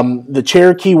 the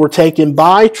Cherokee were taken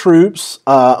by troops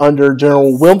under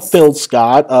General Winfield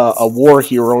Scott, a war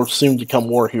hero, soon to become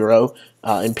war hero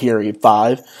in Period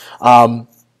 5.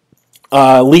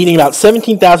 Leading about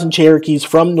 17,000 Cherokees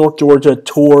from North Georgia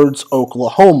towards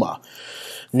Oklahoma.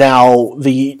 Now,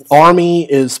 the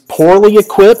Army is poorly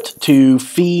equipped to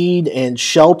feed and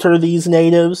shelter these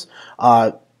natives.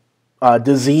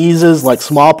 Diseases like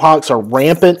smallpox are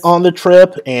rampant on the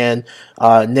trip, and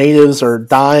natives are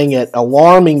dying at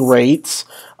alarming rates.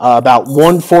 About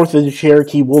 1/4 of the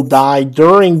Cherokee will die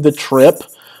during the trip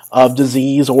of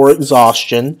disease or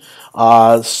exhaustion.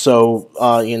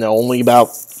 Only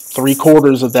about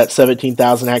 3/4 of that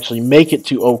 17,000 actually make it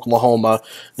to Oklahoma,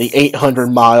 the 800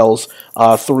 miles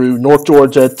through North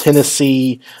Georgia,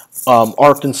 Tennessee,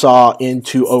 Arkansas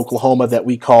into Oklahoma that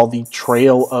we call the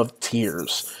Trail of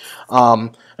Tears.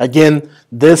 Again,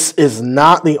 this is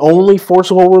not the only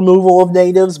forcible removal of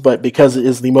natives, but because it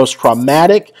is the most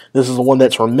traumatic, this is the one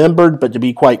that's remembered. But to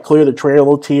be quite clear, the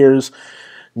Trail of Tears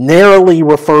narrowly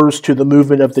refers to the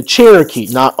movement of the Cherokee,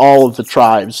 not all of the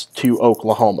tribes, to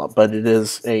Oklahoma. But it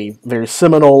is a very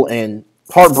seminal and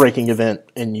heartbreaking event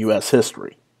in U.S.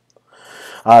 history.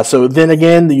 So then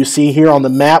again, you see here on the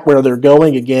map where they're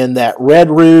going, again, that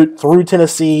red route through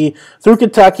Tennessee, through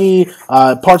Kentucky,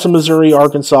 parts of Missouri,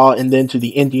 Arkansas, and then to the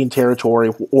Indian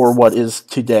Territory, or what is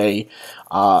today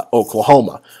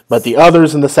Oklahoma. But the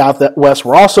others in the Southwest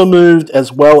were also moved,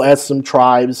 as well as some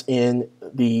tribes in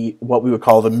what we would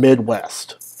call the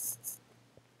Midwest.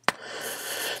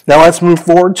 Now let's move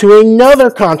forward to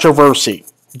another controversy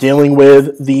dealing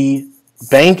with the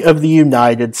Bank of the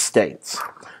United States.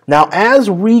 Now, as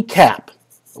recap,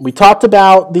 we talked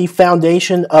about the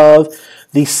foundation of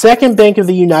the Second Bank of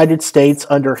the United States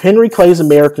under Henry Clay's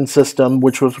American system,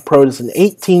 which was proposed in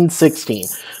 1816.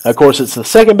 Of course, it's the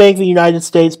Second Bank of the United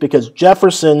States because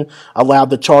Jefferson allowed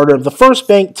the charter of the First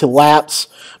Bank to lapse,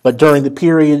 but during the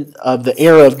period of the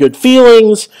era of good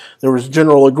feelings, there was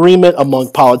general agreement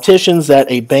among politicians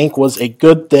that a bank was a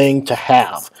good thing to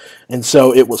have. And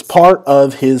so it was part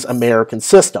of his American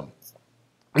system.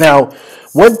 Now,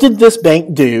 what did this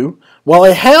bank do? Well,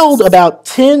 it held about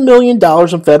 $10 million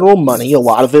in federal money, a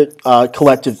lot of it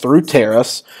collected through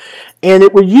tariffs, and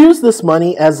it would use this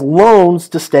money as loans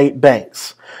to state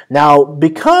banks. Now,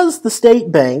 because the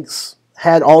state banks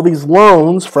had all these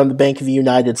loans from the Bank of the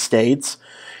United States,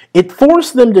 it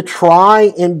forced them to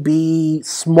try and be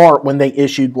smart when they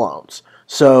issued loans.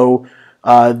 So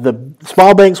the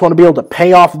small banks want to be able to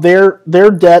pay off their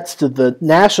debts to the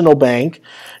national bank,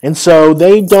 and so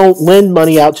they don't lend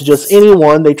money out to just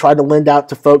anyone. They try to lend out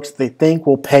to folks they think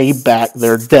will pay back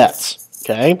their debts.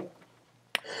 Okay?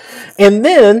 And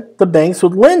then the banks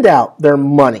would lend out their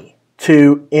money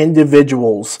to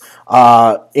individuals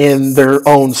in their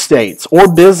own states,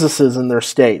 or businesses in their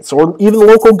states, or even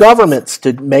local governments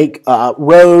to make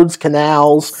roads,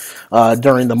 canals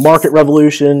during the market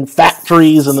revolution,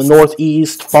 factories in the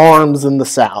Northeast, farms in the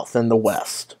South and the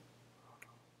West.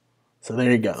 So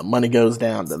there you go. The money goes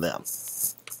down to them.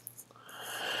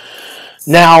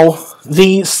 Now,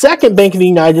 the Second Bank of the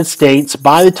United States,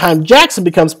 by the time Jackson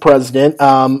becomes president,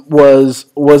 was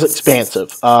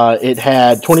expansive. It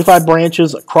had 25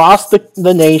 branches across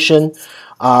the nation,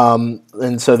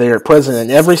 and so they are present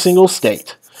in every single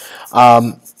state.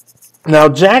 Now,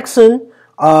 Jackson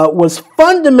was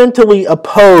fundamentally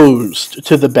opposed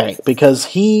to the bank because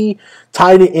he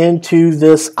tied it into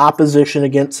this opposition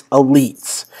against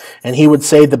elites. And he would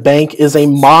say the bank is a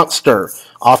monster,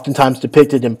 oftentimes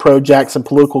depicted in pro-Jackson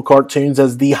political cartoons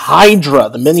as the Hydra,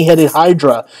 the many-headed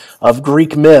Hydra of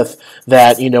Greek myth,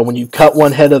 that, when you cut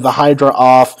one head of the Hydra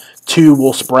off, two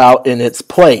will sprout in its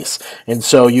place. And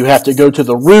so you have to go to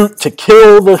the root to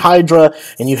kill the Hydra,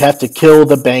 and you have to kill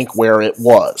the bank where it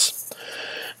was.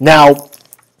 Now,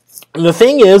 the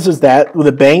thing is that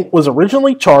the bank was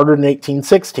originally chartered in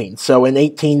 1816. So in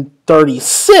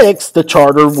 1836, the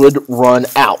charter would run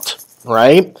out,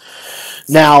 right?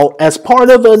 Now, as part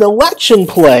of an election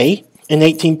play in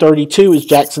 1832, as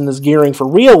Jackson is gearing for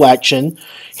re-election,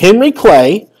 Henry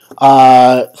Clay,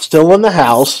 still in the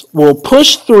House, will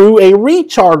push through a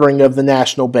rechartering of the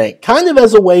National Bank, kind of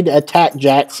as a way to attack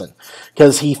Jackson,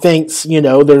 because he thinks,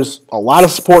 there's a lot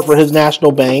of support for his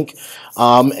National Bank,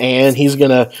 and he's going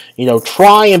to,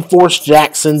 try and force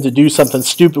Jackson to do something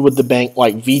stupid with the bank,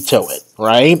 like veto it,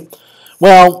 right?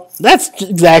 Well, that's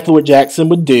exactly what Jackson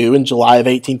would do in July of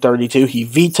 1832. He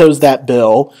vetoes that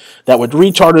bill that would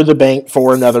recharter the bank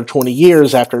for another 20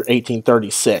 years after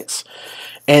 1836.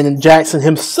 And Jackson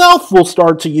himself will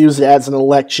start to use it as an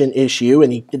election issue,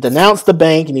 and he denounced the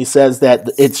bank, and he says that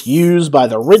it's used by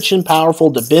the rich and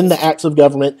powerful to bend the acts of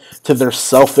government to their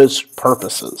selfish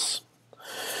purposes.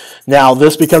 Now,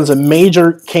 this becomes a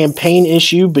major campaign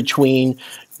issue between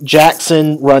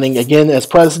Jackson running again as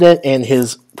president and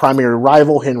his primary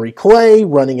rival, Henry Clay,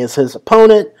 running as his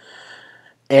opponent.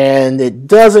 And it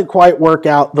doesn't quite work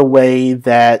out the way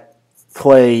that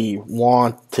Clay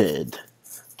wanted.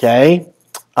 Okay?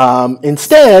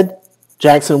 Instead,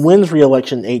 Jackson wins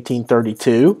re-election in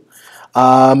 1832.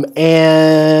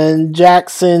 And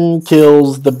Jackson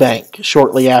kills the bank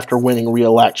shortly after winning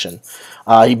re-election.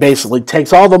 He basically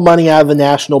takes all the money out of the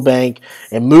National Bank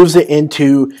and moves it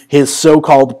into his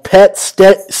so-called pet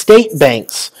state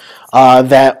banks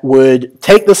that would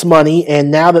take this money,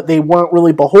 and now that they weren't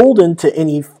really beholden to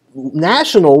any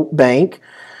national bank,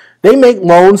 they make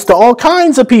loans to all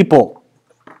kinds of people.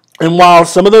 And while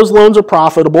some of those loans are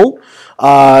profitable,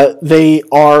 they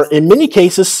are, in many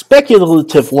cases,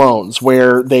 speculative loans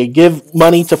where they give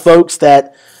money to folks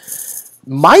that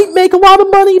might make a lot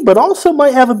of money, but also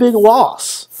might have a big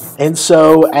loss. And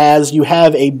so as you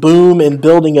have a boom in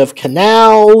building of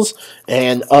canals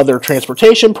and other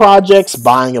transportation projects,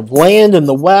 buying of land in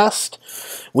the West,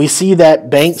 we see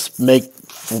that banks make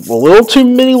a little too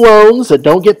many loans that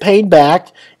don't get paid back,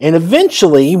 and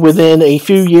eventually, within a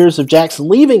few years of Jackson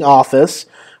leaving office,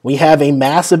 we have a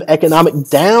massive economic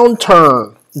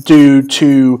downturn due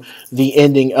to the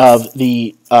ending of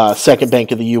the Second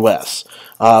Bank of the U.S.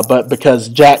 But because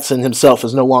Jackson himself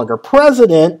is no longer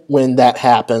president when that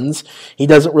happens, he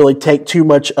doesn't really take too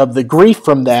much of the grief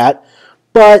from that.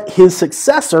 But his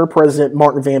successor, President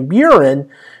Martin Van Buren,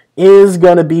 is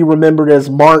going to be remembered as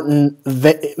Martin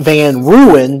Van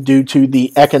Ruin due to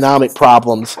the economic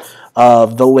problems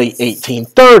of the late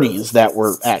 1830s that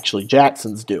were actually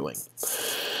Jackson's doing.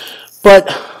 But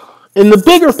In the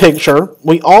bigger picture,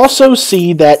 we also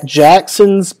see that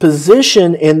Jackson's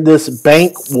position in this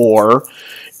bank war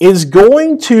is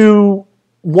going to,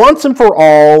 once and for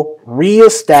all,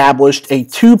 reestablish a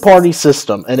two-party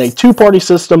system, and a two-party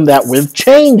system that, with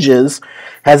changes,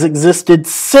 has existed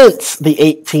since the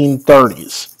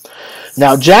 1830s.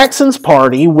 Now, Jackson's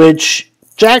party, which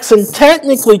Jackson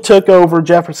technically took over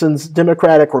Jefferson's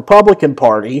Democratic-Republican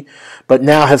Party, but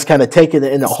now has kind of taken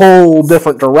it in a whole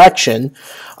different direction,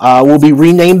 will be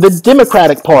renamed the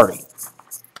Democratic Party.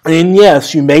 And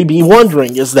yes, you may be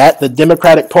wondering, is that the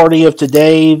Democratic Party of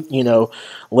today,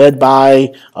 led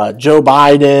by Joe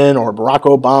Biden or Barack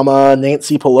Obama,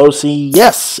 Nancy Pelosi?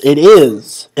 Yes, it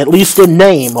is, at least in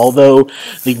name, although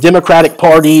the Democratic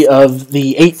Party of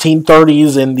the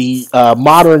 1830s and the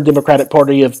modern Democratic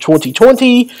Party of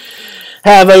 2020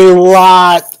 have a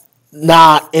lot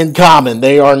not in common.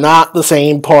 They are not the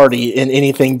same party in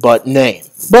anything but name.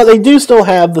 But they do still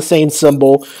have the same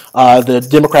symbol. The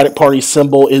Democratic Party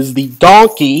symbol is the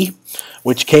donkey,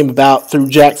 which came about through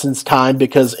Jackson's time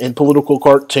because in political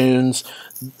cartoons,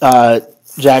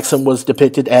 Jackson was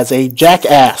depicted as a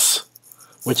jackass,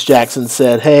 which Jackson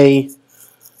said, hey,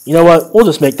 you know what, we'll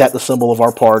just make that the symbol of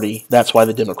our party. That's why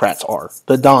the Democrats are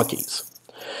the donkeys.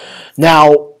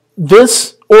 Now,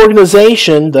 this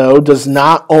organization, though, does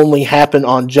not only happen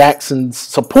on Jackson's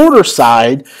supporter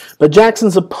side, but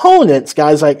Jackson's opponents,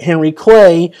 guys like Henry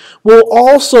Clay, will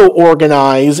also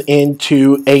organize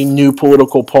into a new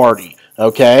political party.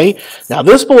 Okay? Now,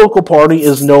 this political party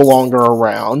is no longer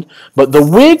around, but the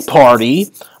Whig Party,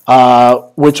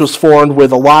 which was formed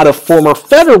with a lot of former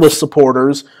Federalist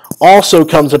supporters, also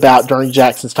comes about during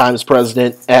Jackson's time as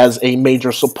president as a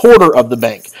major supporter of the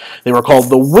bank. They were called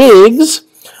the Whigs,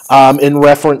 in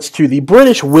reference to the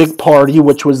British Whig Party,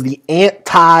 which was the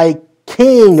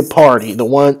anti-king party,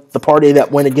 the party that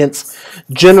went against,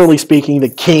 generally speaking, the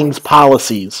king's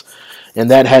policies. And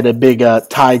that had a big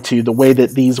tie to the way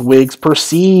that these Whigs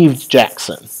perceived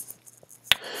Jackson.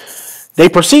 They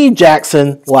perceived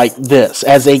Jackson like this,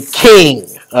 as a king,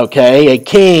 okay? A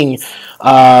king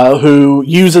who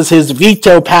uses his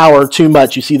veto power too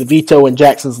much. You see the veto in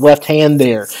Jackson's left hand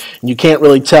there. And you can't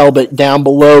really tell, but down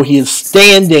below he is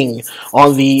standing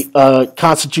on the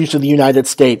Constitution of the United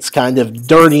States, kind of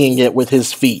dirtying it with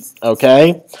his feet,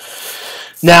 okay?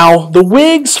 Now, the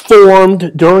Whigs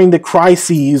formed during the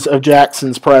crises of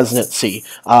Jackson's presidency.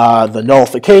 The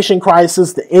Nullification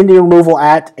Crisis, the Indian Removal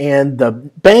Act, and the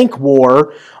Bank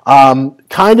War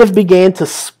kind of began to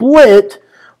split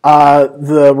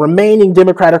the remaining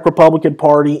Democratic-Republican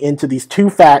Party into these two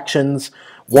factions.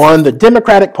 One, the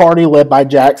Democratic Party led by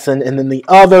Jackson, and then the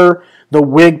other, the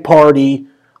Whig Party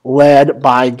led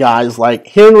by guys like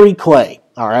Henry Clay.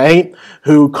 All right,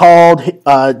 who called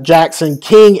Jackson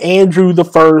King Andrew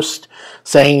I,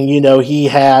 saying, he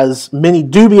has many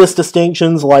dubious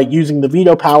distinctions, like using the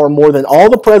veto power more than all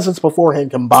the presidents before him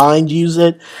combined use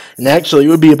it. And actually, it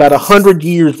would be about 100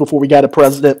 years before we got a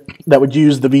president that would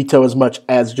use the veto as much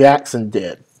as Jackson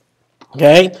did.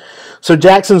 Okay, so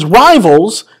Jackson's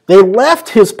rivals, they left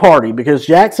his party because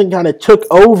Jackson kind of took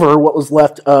over what was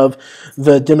left of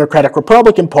the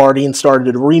Democratic-Republican Party and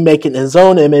started to remake it in his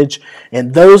own image.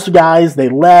 And those guys, they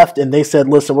left and they said,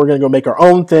 listen, we're going to go make our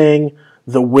own thing,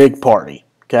 the Whig Party.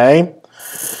 Okay?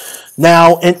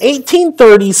 Now, in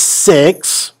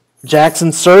 1836,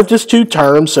 Jackson served his 2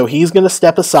 terms, so he's going to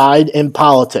step aside in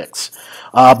politics.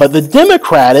 But the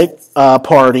Democratic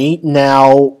Party,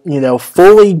 now,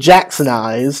 fully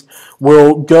Jacksonized,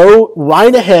 will go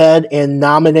right ahead and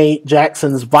nominate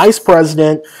Jackson's vice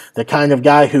president, the kind of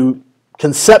guy who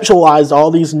conceptualized all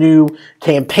these new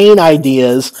campaign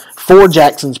ideas for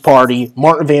Jackson's party,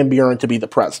 Martin Van Buren, to be the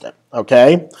president.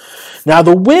 Okay? Now,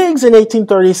 the Whigs in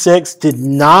 1836 did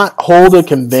not hold a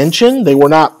convention. They were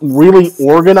not really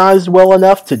organized well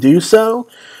enough to do so.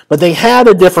 But they had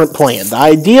a different plan. The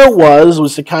idea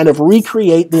was to kind of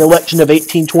recreate the election of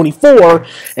 1824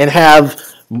 and have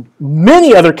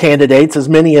many other candidates, as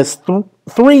many as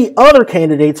 3 other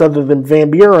candidates other than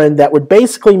Van Buren, that would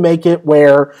basically make it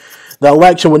where the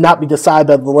election would not be decided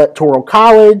by the Electoral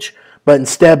College, but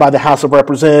instead by the House of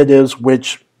Representatives,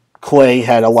 which Clay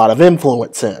had a lot of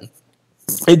influence in.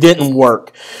 It didn't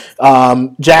work.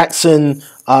 Jackson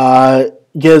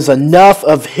gives enough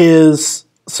of his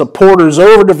supporters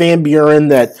over to Van Buren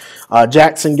that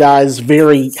Jackson guys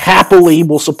very happily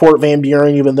will support Van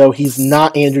Buren, even though he's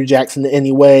not Andrew Jackson in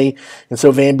any way. And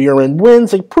so Van Buren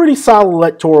wins a pretty solid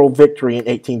electoral victory in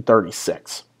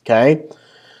 1836. Okay?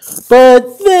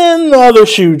 But then the other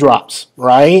shoe drops,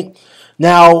 right?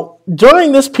 Now,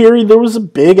 during this period, there was a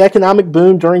big economic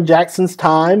boom during Jackson's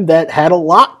time that had a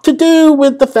lot to do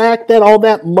with the fact that all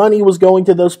that money was going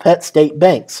to those pet state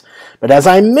banks. But as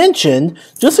I mentioned,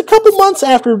 just a couple months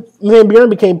after Van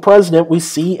Buren became president, we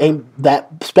see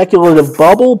that speculative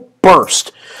bubble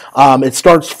burst. It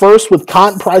starts first with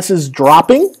cotton prices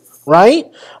dropping,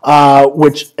 right?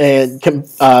 When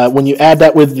you add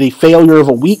that with the failure of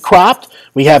a wheat crop,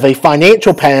 we have a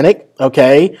financial panic.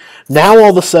 Okay, now all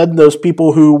of a sudden, those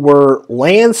people who were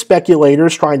land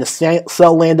speculators trying to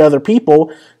sell land to other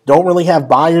people don't really have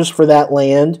buyers for that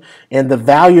land, and the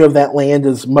value of that land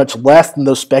is much less than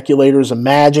those speculators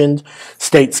imagined.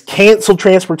 States cancel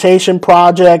transportation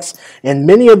projects, and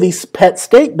many of these pet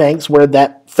state banks where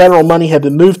that federal money had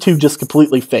been moved to just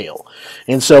completely fail.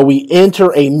 And so we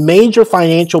enter a major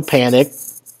financial panic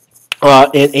in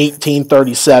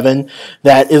 1837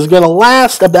 that is going to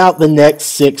last about the next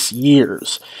 6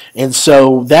 years. And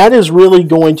so that is really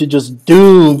going to just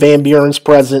doom Van Buren's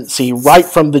presidency right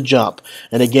from the jump.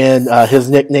 And again,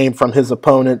 his nickname from his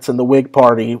opponents in the Whig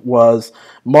Party was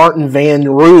Martin Van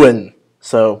Ruin.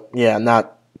 So yeah,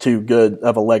 not too good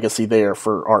of a legacy there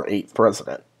for our 8th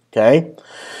president. Okay.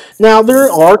 Now,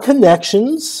 there are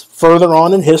connections further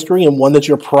on in history, and one that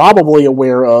you're probably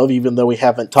aware of, even though we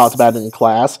haven't talked about it in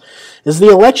class, is the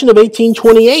election of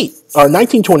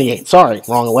 1928. Sorry,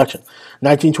 wrong election.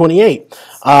 1928.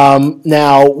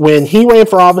 Now, when he ran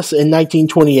for office in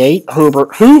 1928,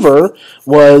 Herbert Hoover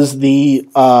was the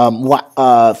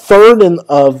third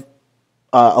of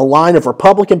a line of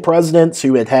Republican presidents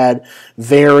who had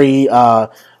very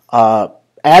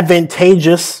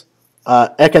advantageous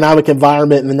economic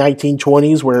environment in the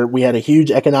 1920s, where we had a huge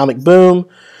economic boom.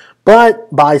 But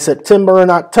by September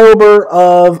and October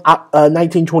of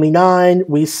 1929,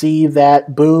 we see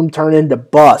that boom turn into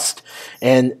bust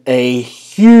and a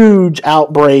huge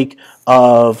outbreak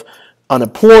of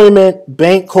unemployment,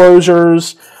 bank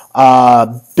closures,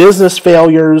 business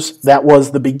failures. That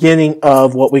was the beginning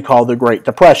of what we call the Great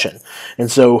Depression.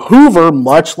 And so Hoover,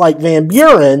 much like Van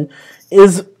Buren,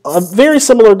 is a very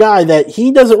similar guy that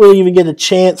he doesn't really even get a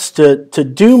chance to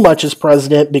do much as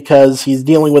president because he's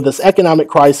dealing with this economic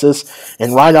crisis,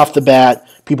 and right off the bat,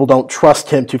 people don't trust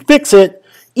him to fix it,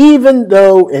 even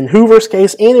though in Hoover's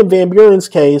case and in Van Buren's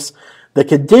case, the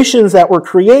conditions that were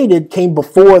created came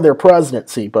before their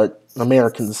presidency, but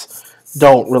Americans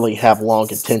don't really have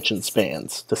long attention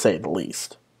spans, to say the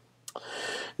least.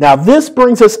 Now, this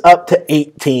brings us up to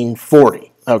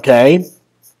 1840, okay?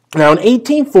 Now, in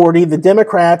 1840, the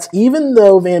Democrats, even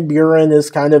though Van Buren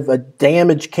is kind of a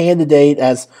damaged candidate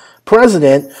as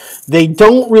president, they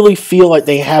don't really feel like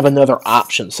they have another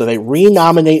option. So they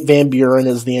renominate Van Buren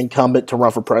as the incumbent to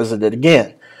run for president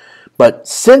again. But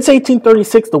since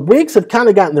 1836, the Whigs have kind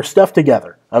of gotten their stuff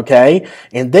together, okay?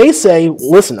 And they say,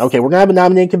 listen, okay, we're going to have a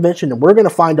nominating convention, and we're going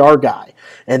to find our guy.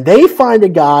 And they find a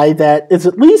guy that is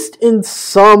at least in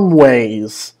some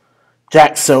ways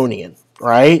Jacksonian.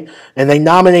 Right? And they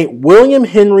nominate William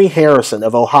Henry Harrison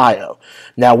of Ohio.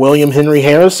 Now, William Henry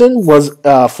Harrison was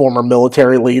a former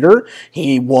military leader.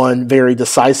 He won very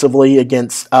decisively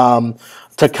against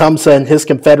Tecumseh and his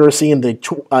Confederacy in the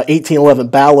 1811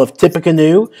 Battle of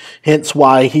Tippecanoe, hence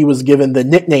why he was given the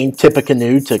nickname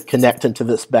Tippecanoe to connect into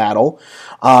this battle.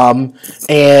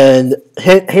 And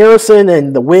Harrison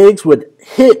and the Whigs would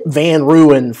hit Van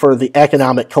Ruin for the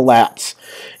economic collapse.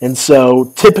 And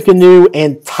so Tippecanoe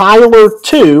and Tyler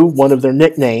too, one of their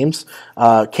nicknames,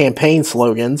 campaign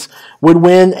slogans, would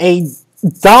win a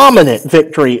dominant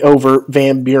victory over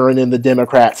Van Buren and the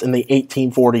Democrats in the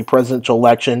 1840 presidential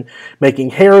election,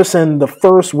 making Harrison the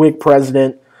first Whig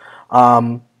president,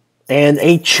 and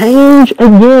a change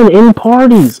again in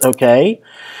parties, okay?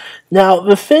 Now,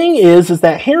 the thing is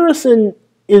that Harrison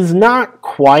is not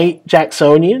quite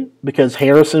Jacksonian, because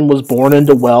Harrison was born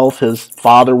into wealth. His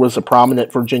father was a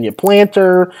prominent Virginia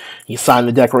planter. He signed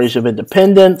the Declaration of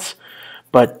Independence.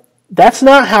 But that's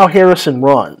not how Harrison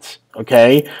runs,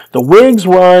 okay? The Whigs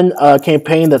run a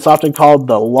campaign that's often called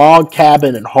the Log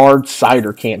Cabin and Hard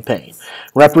Cider campaign,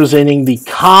 representing the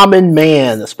common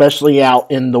man, especially out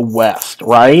in the West,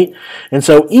 right? And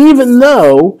so even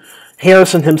though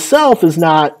Harrison himself is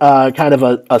not kind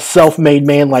of a self-made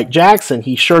man like Jackson,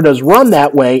 he sure does run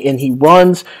that way, and he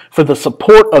runs for the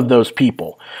support of those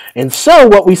people. And so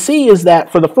what we see is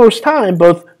that for the first time,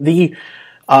 both the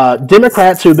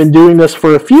Democrats, who've been doing this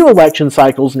for a few election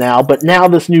cycles now, but now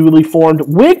this newly formed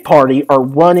Whig Party, are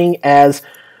running as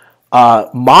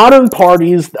Modern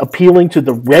parties appealing to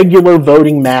the regular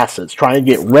voting masses, trying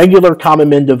to get regular common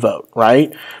men to vote,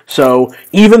 right? So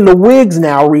even the Whigs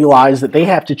now realize that they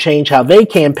have to change how they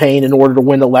campaign in order to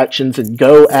win elections and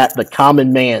go at the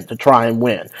common man to try and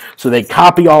win. So they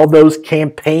copy all those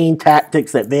campaign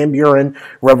tactics that Van Buren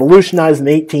revolutionized in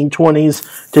the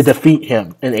 1820s to defeat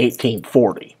him in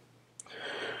 1840.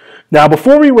 Now,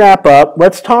 before we wrap up,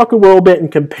 let's talk a little bit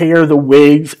and compare the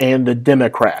Whigs and the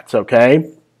Democrats,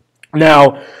 okay?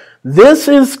 Now, this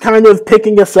is kind of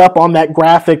picking us up on that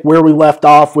graphic where we left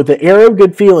off with the era of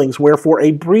good feelings, where for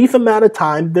a brief amount of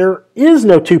time there is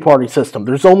no two-party system.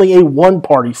 There's only a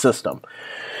one-party system.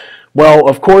 Well,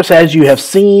 of course, as you have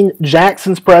seen,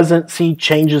 Jackson's presidency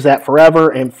changes that forever,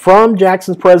 and from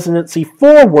Jackson's presidency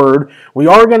forward, we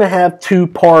are going to have two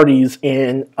parties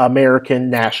in American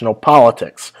national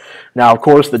politics. Now, of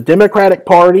course, the Democratic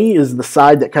Party is the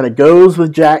side that kind of goes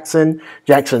with Jackson.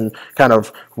 Jackson kind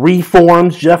of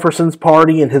reforms Jefferson's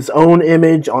party in his own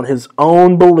image, on his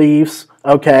own beliefs,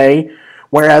 okay?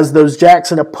 Whereas those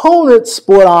Jackson opponents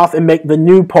split off and make the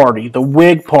new party, the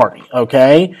Whig Party,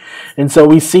 okay? And so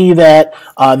we see that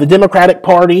the Democratic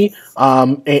Party,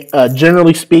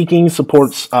 generally speaking,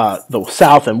 supports the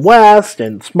South and West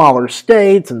and smaller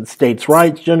states and states'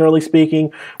 rights, generally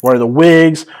speaking, where the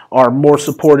Whigs are more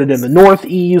supported in the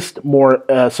Northeast, more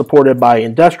supported by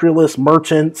industrialists,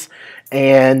 merchants,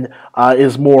 and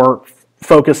is more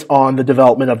focused on the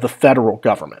development of the federal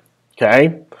government,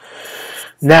 okay?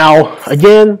 Now,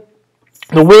 again,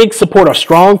 the Whigs support a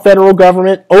strong federal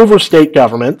government over state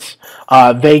governments.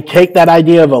 They take that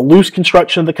idea of a loose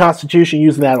construction of the Constitution,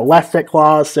 using that elastic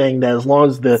clause, saying that as long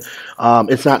as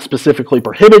it's not specifically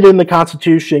prohibited in the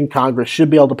Constitution, Congress should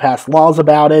be able to pass laws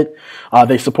about it.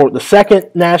 They support the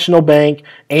Second National Bank,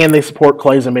 and they support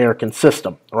Clay's American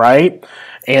system, right?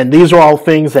 And these are all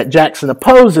things that Jackson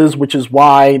opposes, which is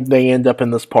why they end up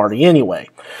in this party anyway.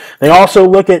 They also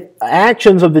look at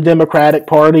actions of the Democratic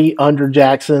Party under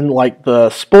Jackson, like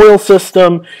the spoil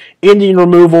system, Indian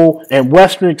removal, and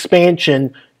Western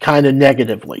expansion, kind of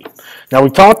negatively. Now,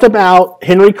 we talked about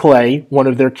Henry Clay, one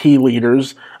of their key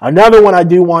leaders. Another one I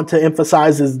do want to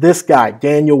emphasize is this guy,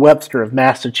 Daniel Webster of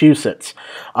Massachusetts,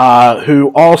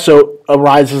 who also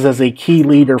arises as a key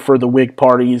leader for the Whig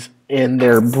parties in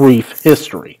their brief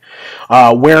history.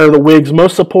 Where are the Whigs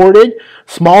most supported?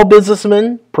 Small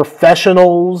businessmen,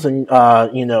 professionals, and,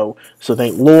 so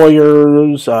think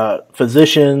lawyers,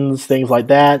 physicians, things like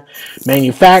that,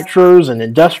 manufacturers and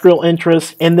industrial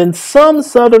interests, and then some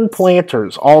Southern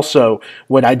planters also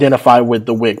would identify with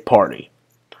the Whig Party.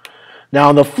 Now,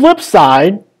 on the flip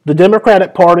side, the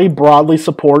Democratic Party broadly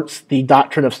supports the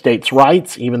doctrine of states'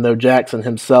 rights, even though Jackson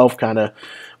himself kind of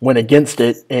went against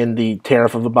it in the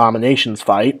Tariff of Abominations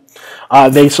fight.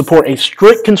 They support a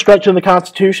strict construction of the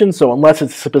Constitution, so unless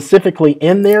it's specifically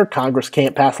in there, Congress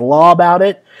can't pass a law about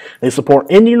it. They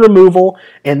support Indian removal,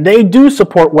 and they do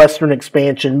support Western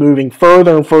expansion, moving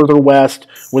further and further west,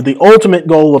 with the ultimate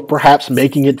goal of perhaps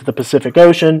making it to the Pacific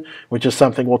Ocean, which is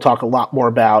something we'll talk a lot more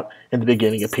about in the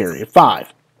beginning of Period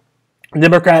 5.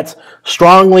 Democrats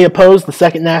strongly oppose the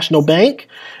Second National Bank,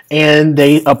 and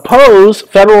they oppose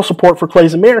federal support for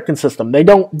Clay's American system. They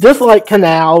don't dislike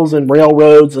canals and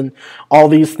railroads and all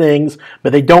these things,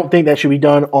 but they don't think that should be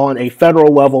done on a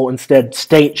federal level. Instead,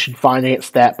 states should finance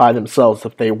that by themselves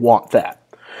if they want that.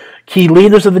 Key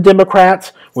leaders of the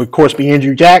Democrats would, of course, be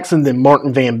Andrew Jackson, then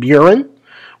Martin Van Buren.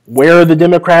 Where are the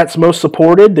Democrats most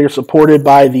supported? They're supported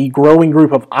by the growing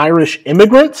group of Irish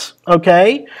immigrants,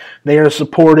 okay? They are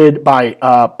supported by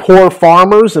poor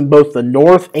farmers in both the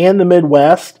North and the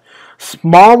Midwest,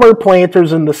 smaller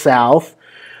planters in the South,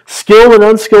 skilled and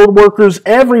unskilled workers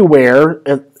everywhere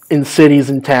in cities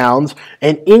and towns,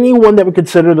 and anyone that would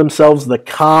consider themselves the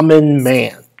common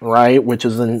man, right? Which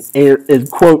is in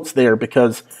quotes there,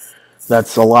 because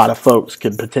that's a lot of folks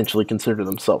could potentially consider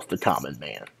themselves the common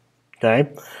man.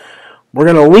 Okay,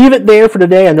 we're going to leave it there for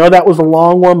today. I know that was a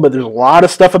long one, but there's a lot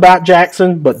of stuff about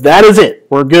Jackson, but that is it.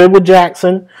 We're good with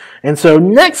Jackson. And so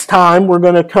next time, we're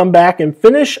going to come back and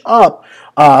finish up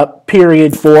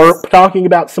Period 4, talking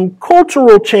about some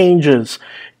cultural changes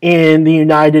in the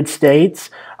United States,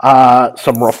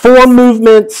 some reform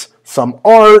movements, some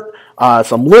art,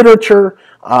 some literature.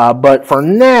 But for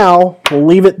now, we'll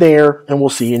leave it there, and we'll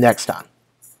see you next time.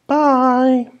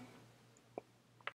 Bye.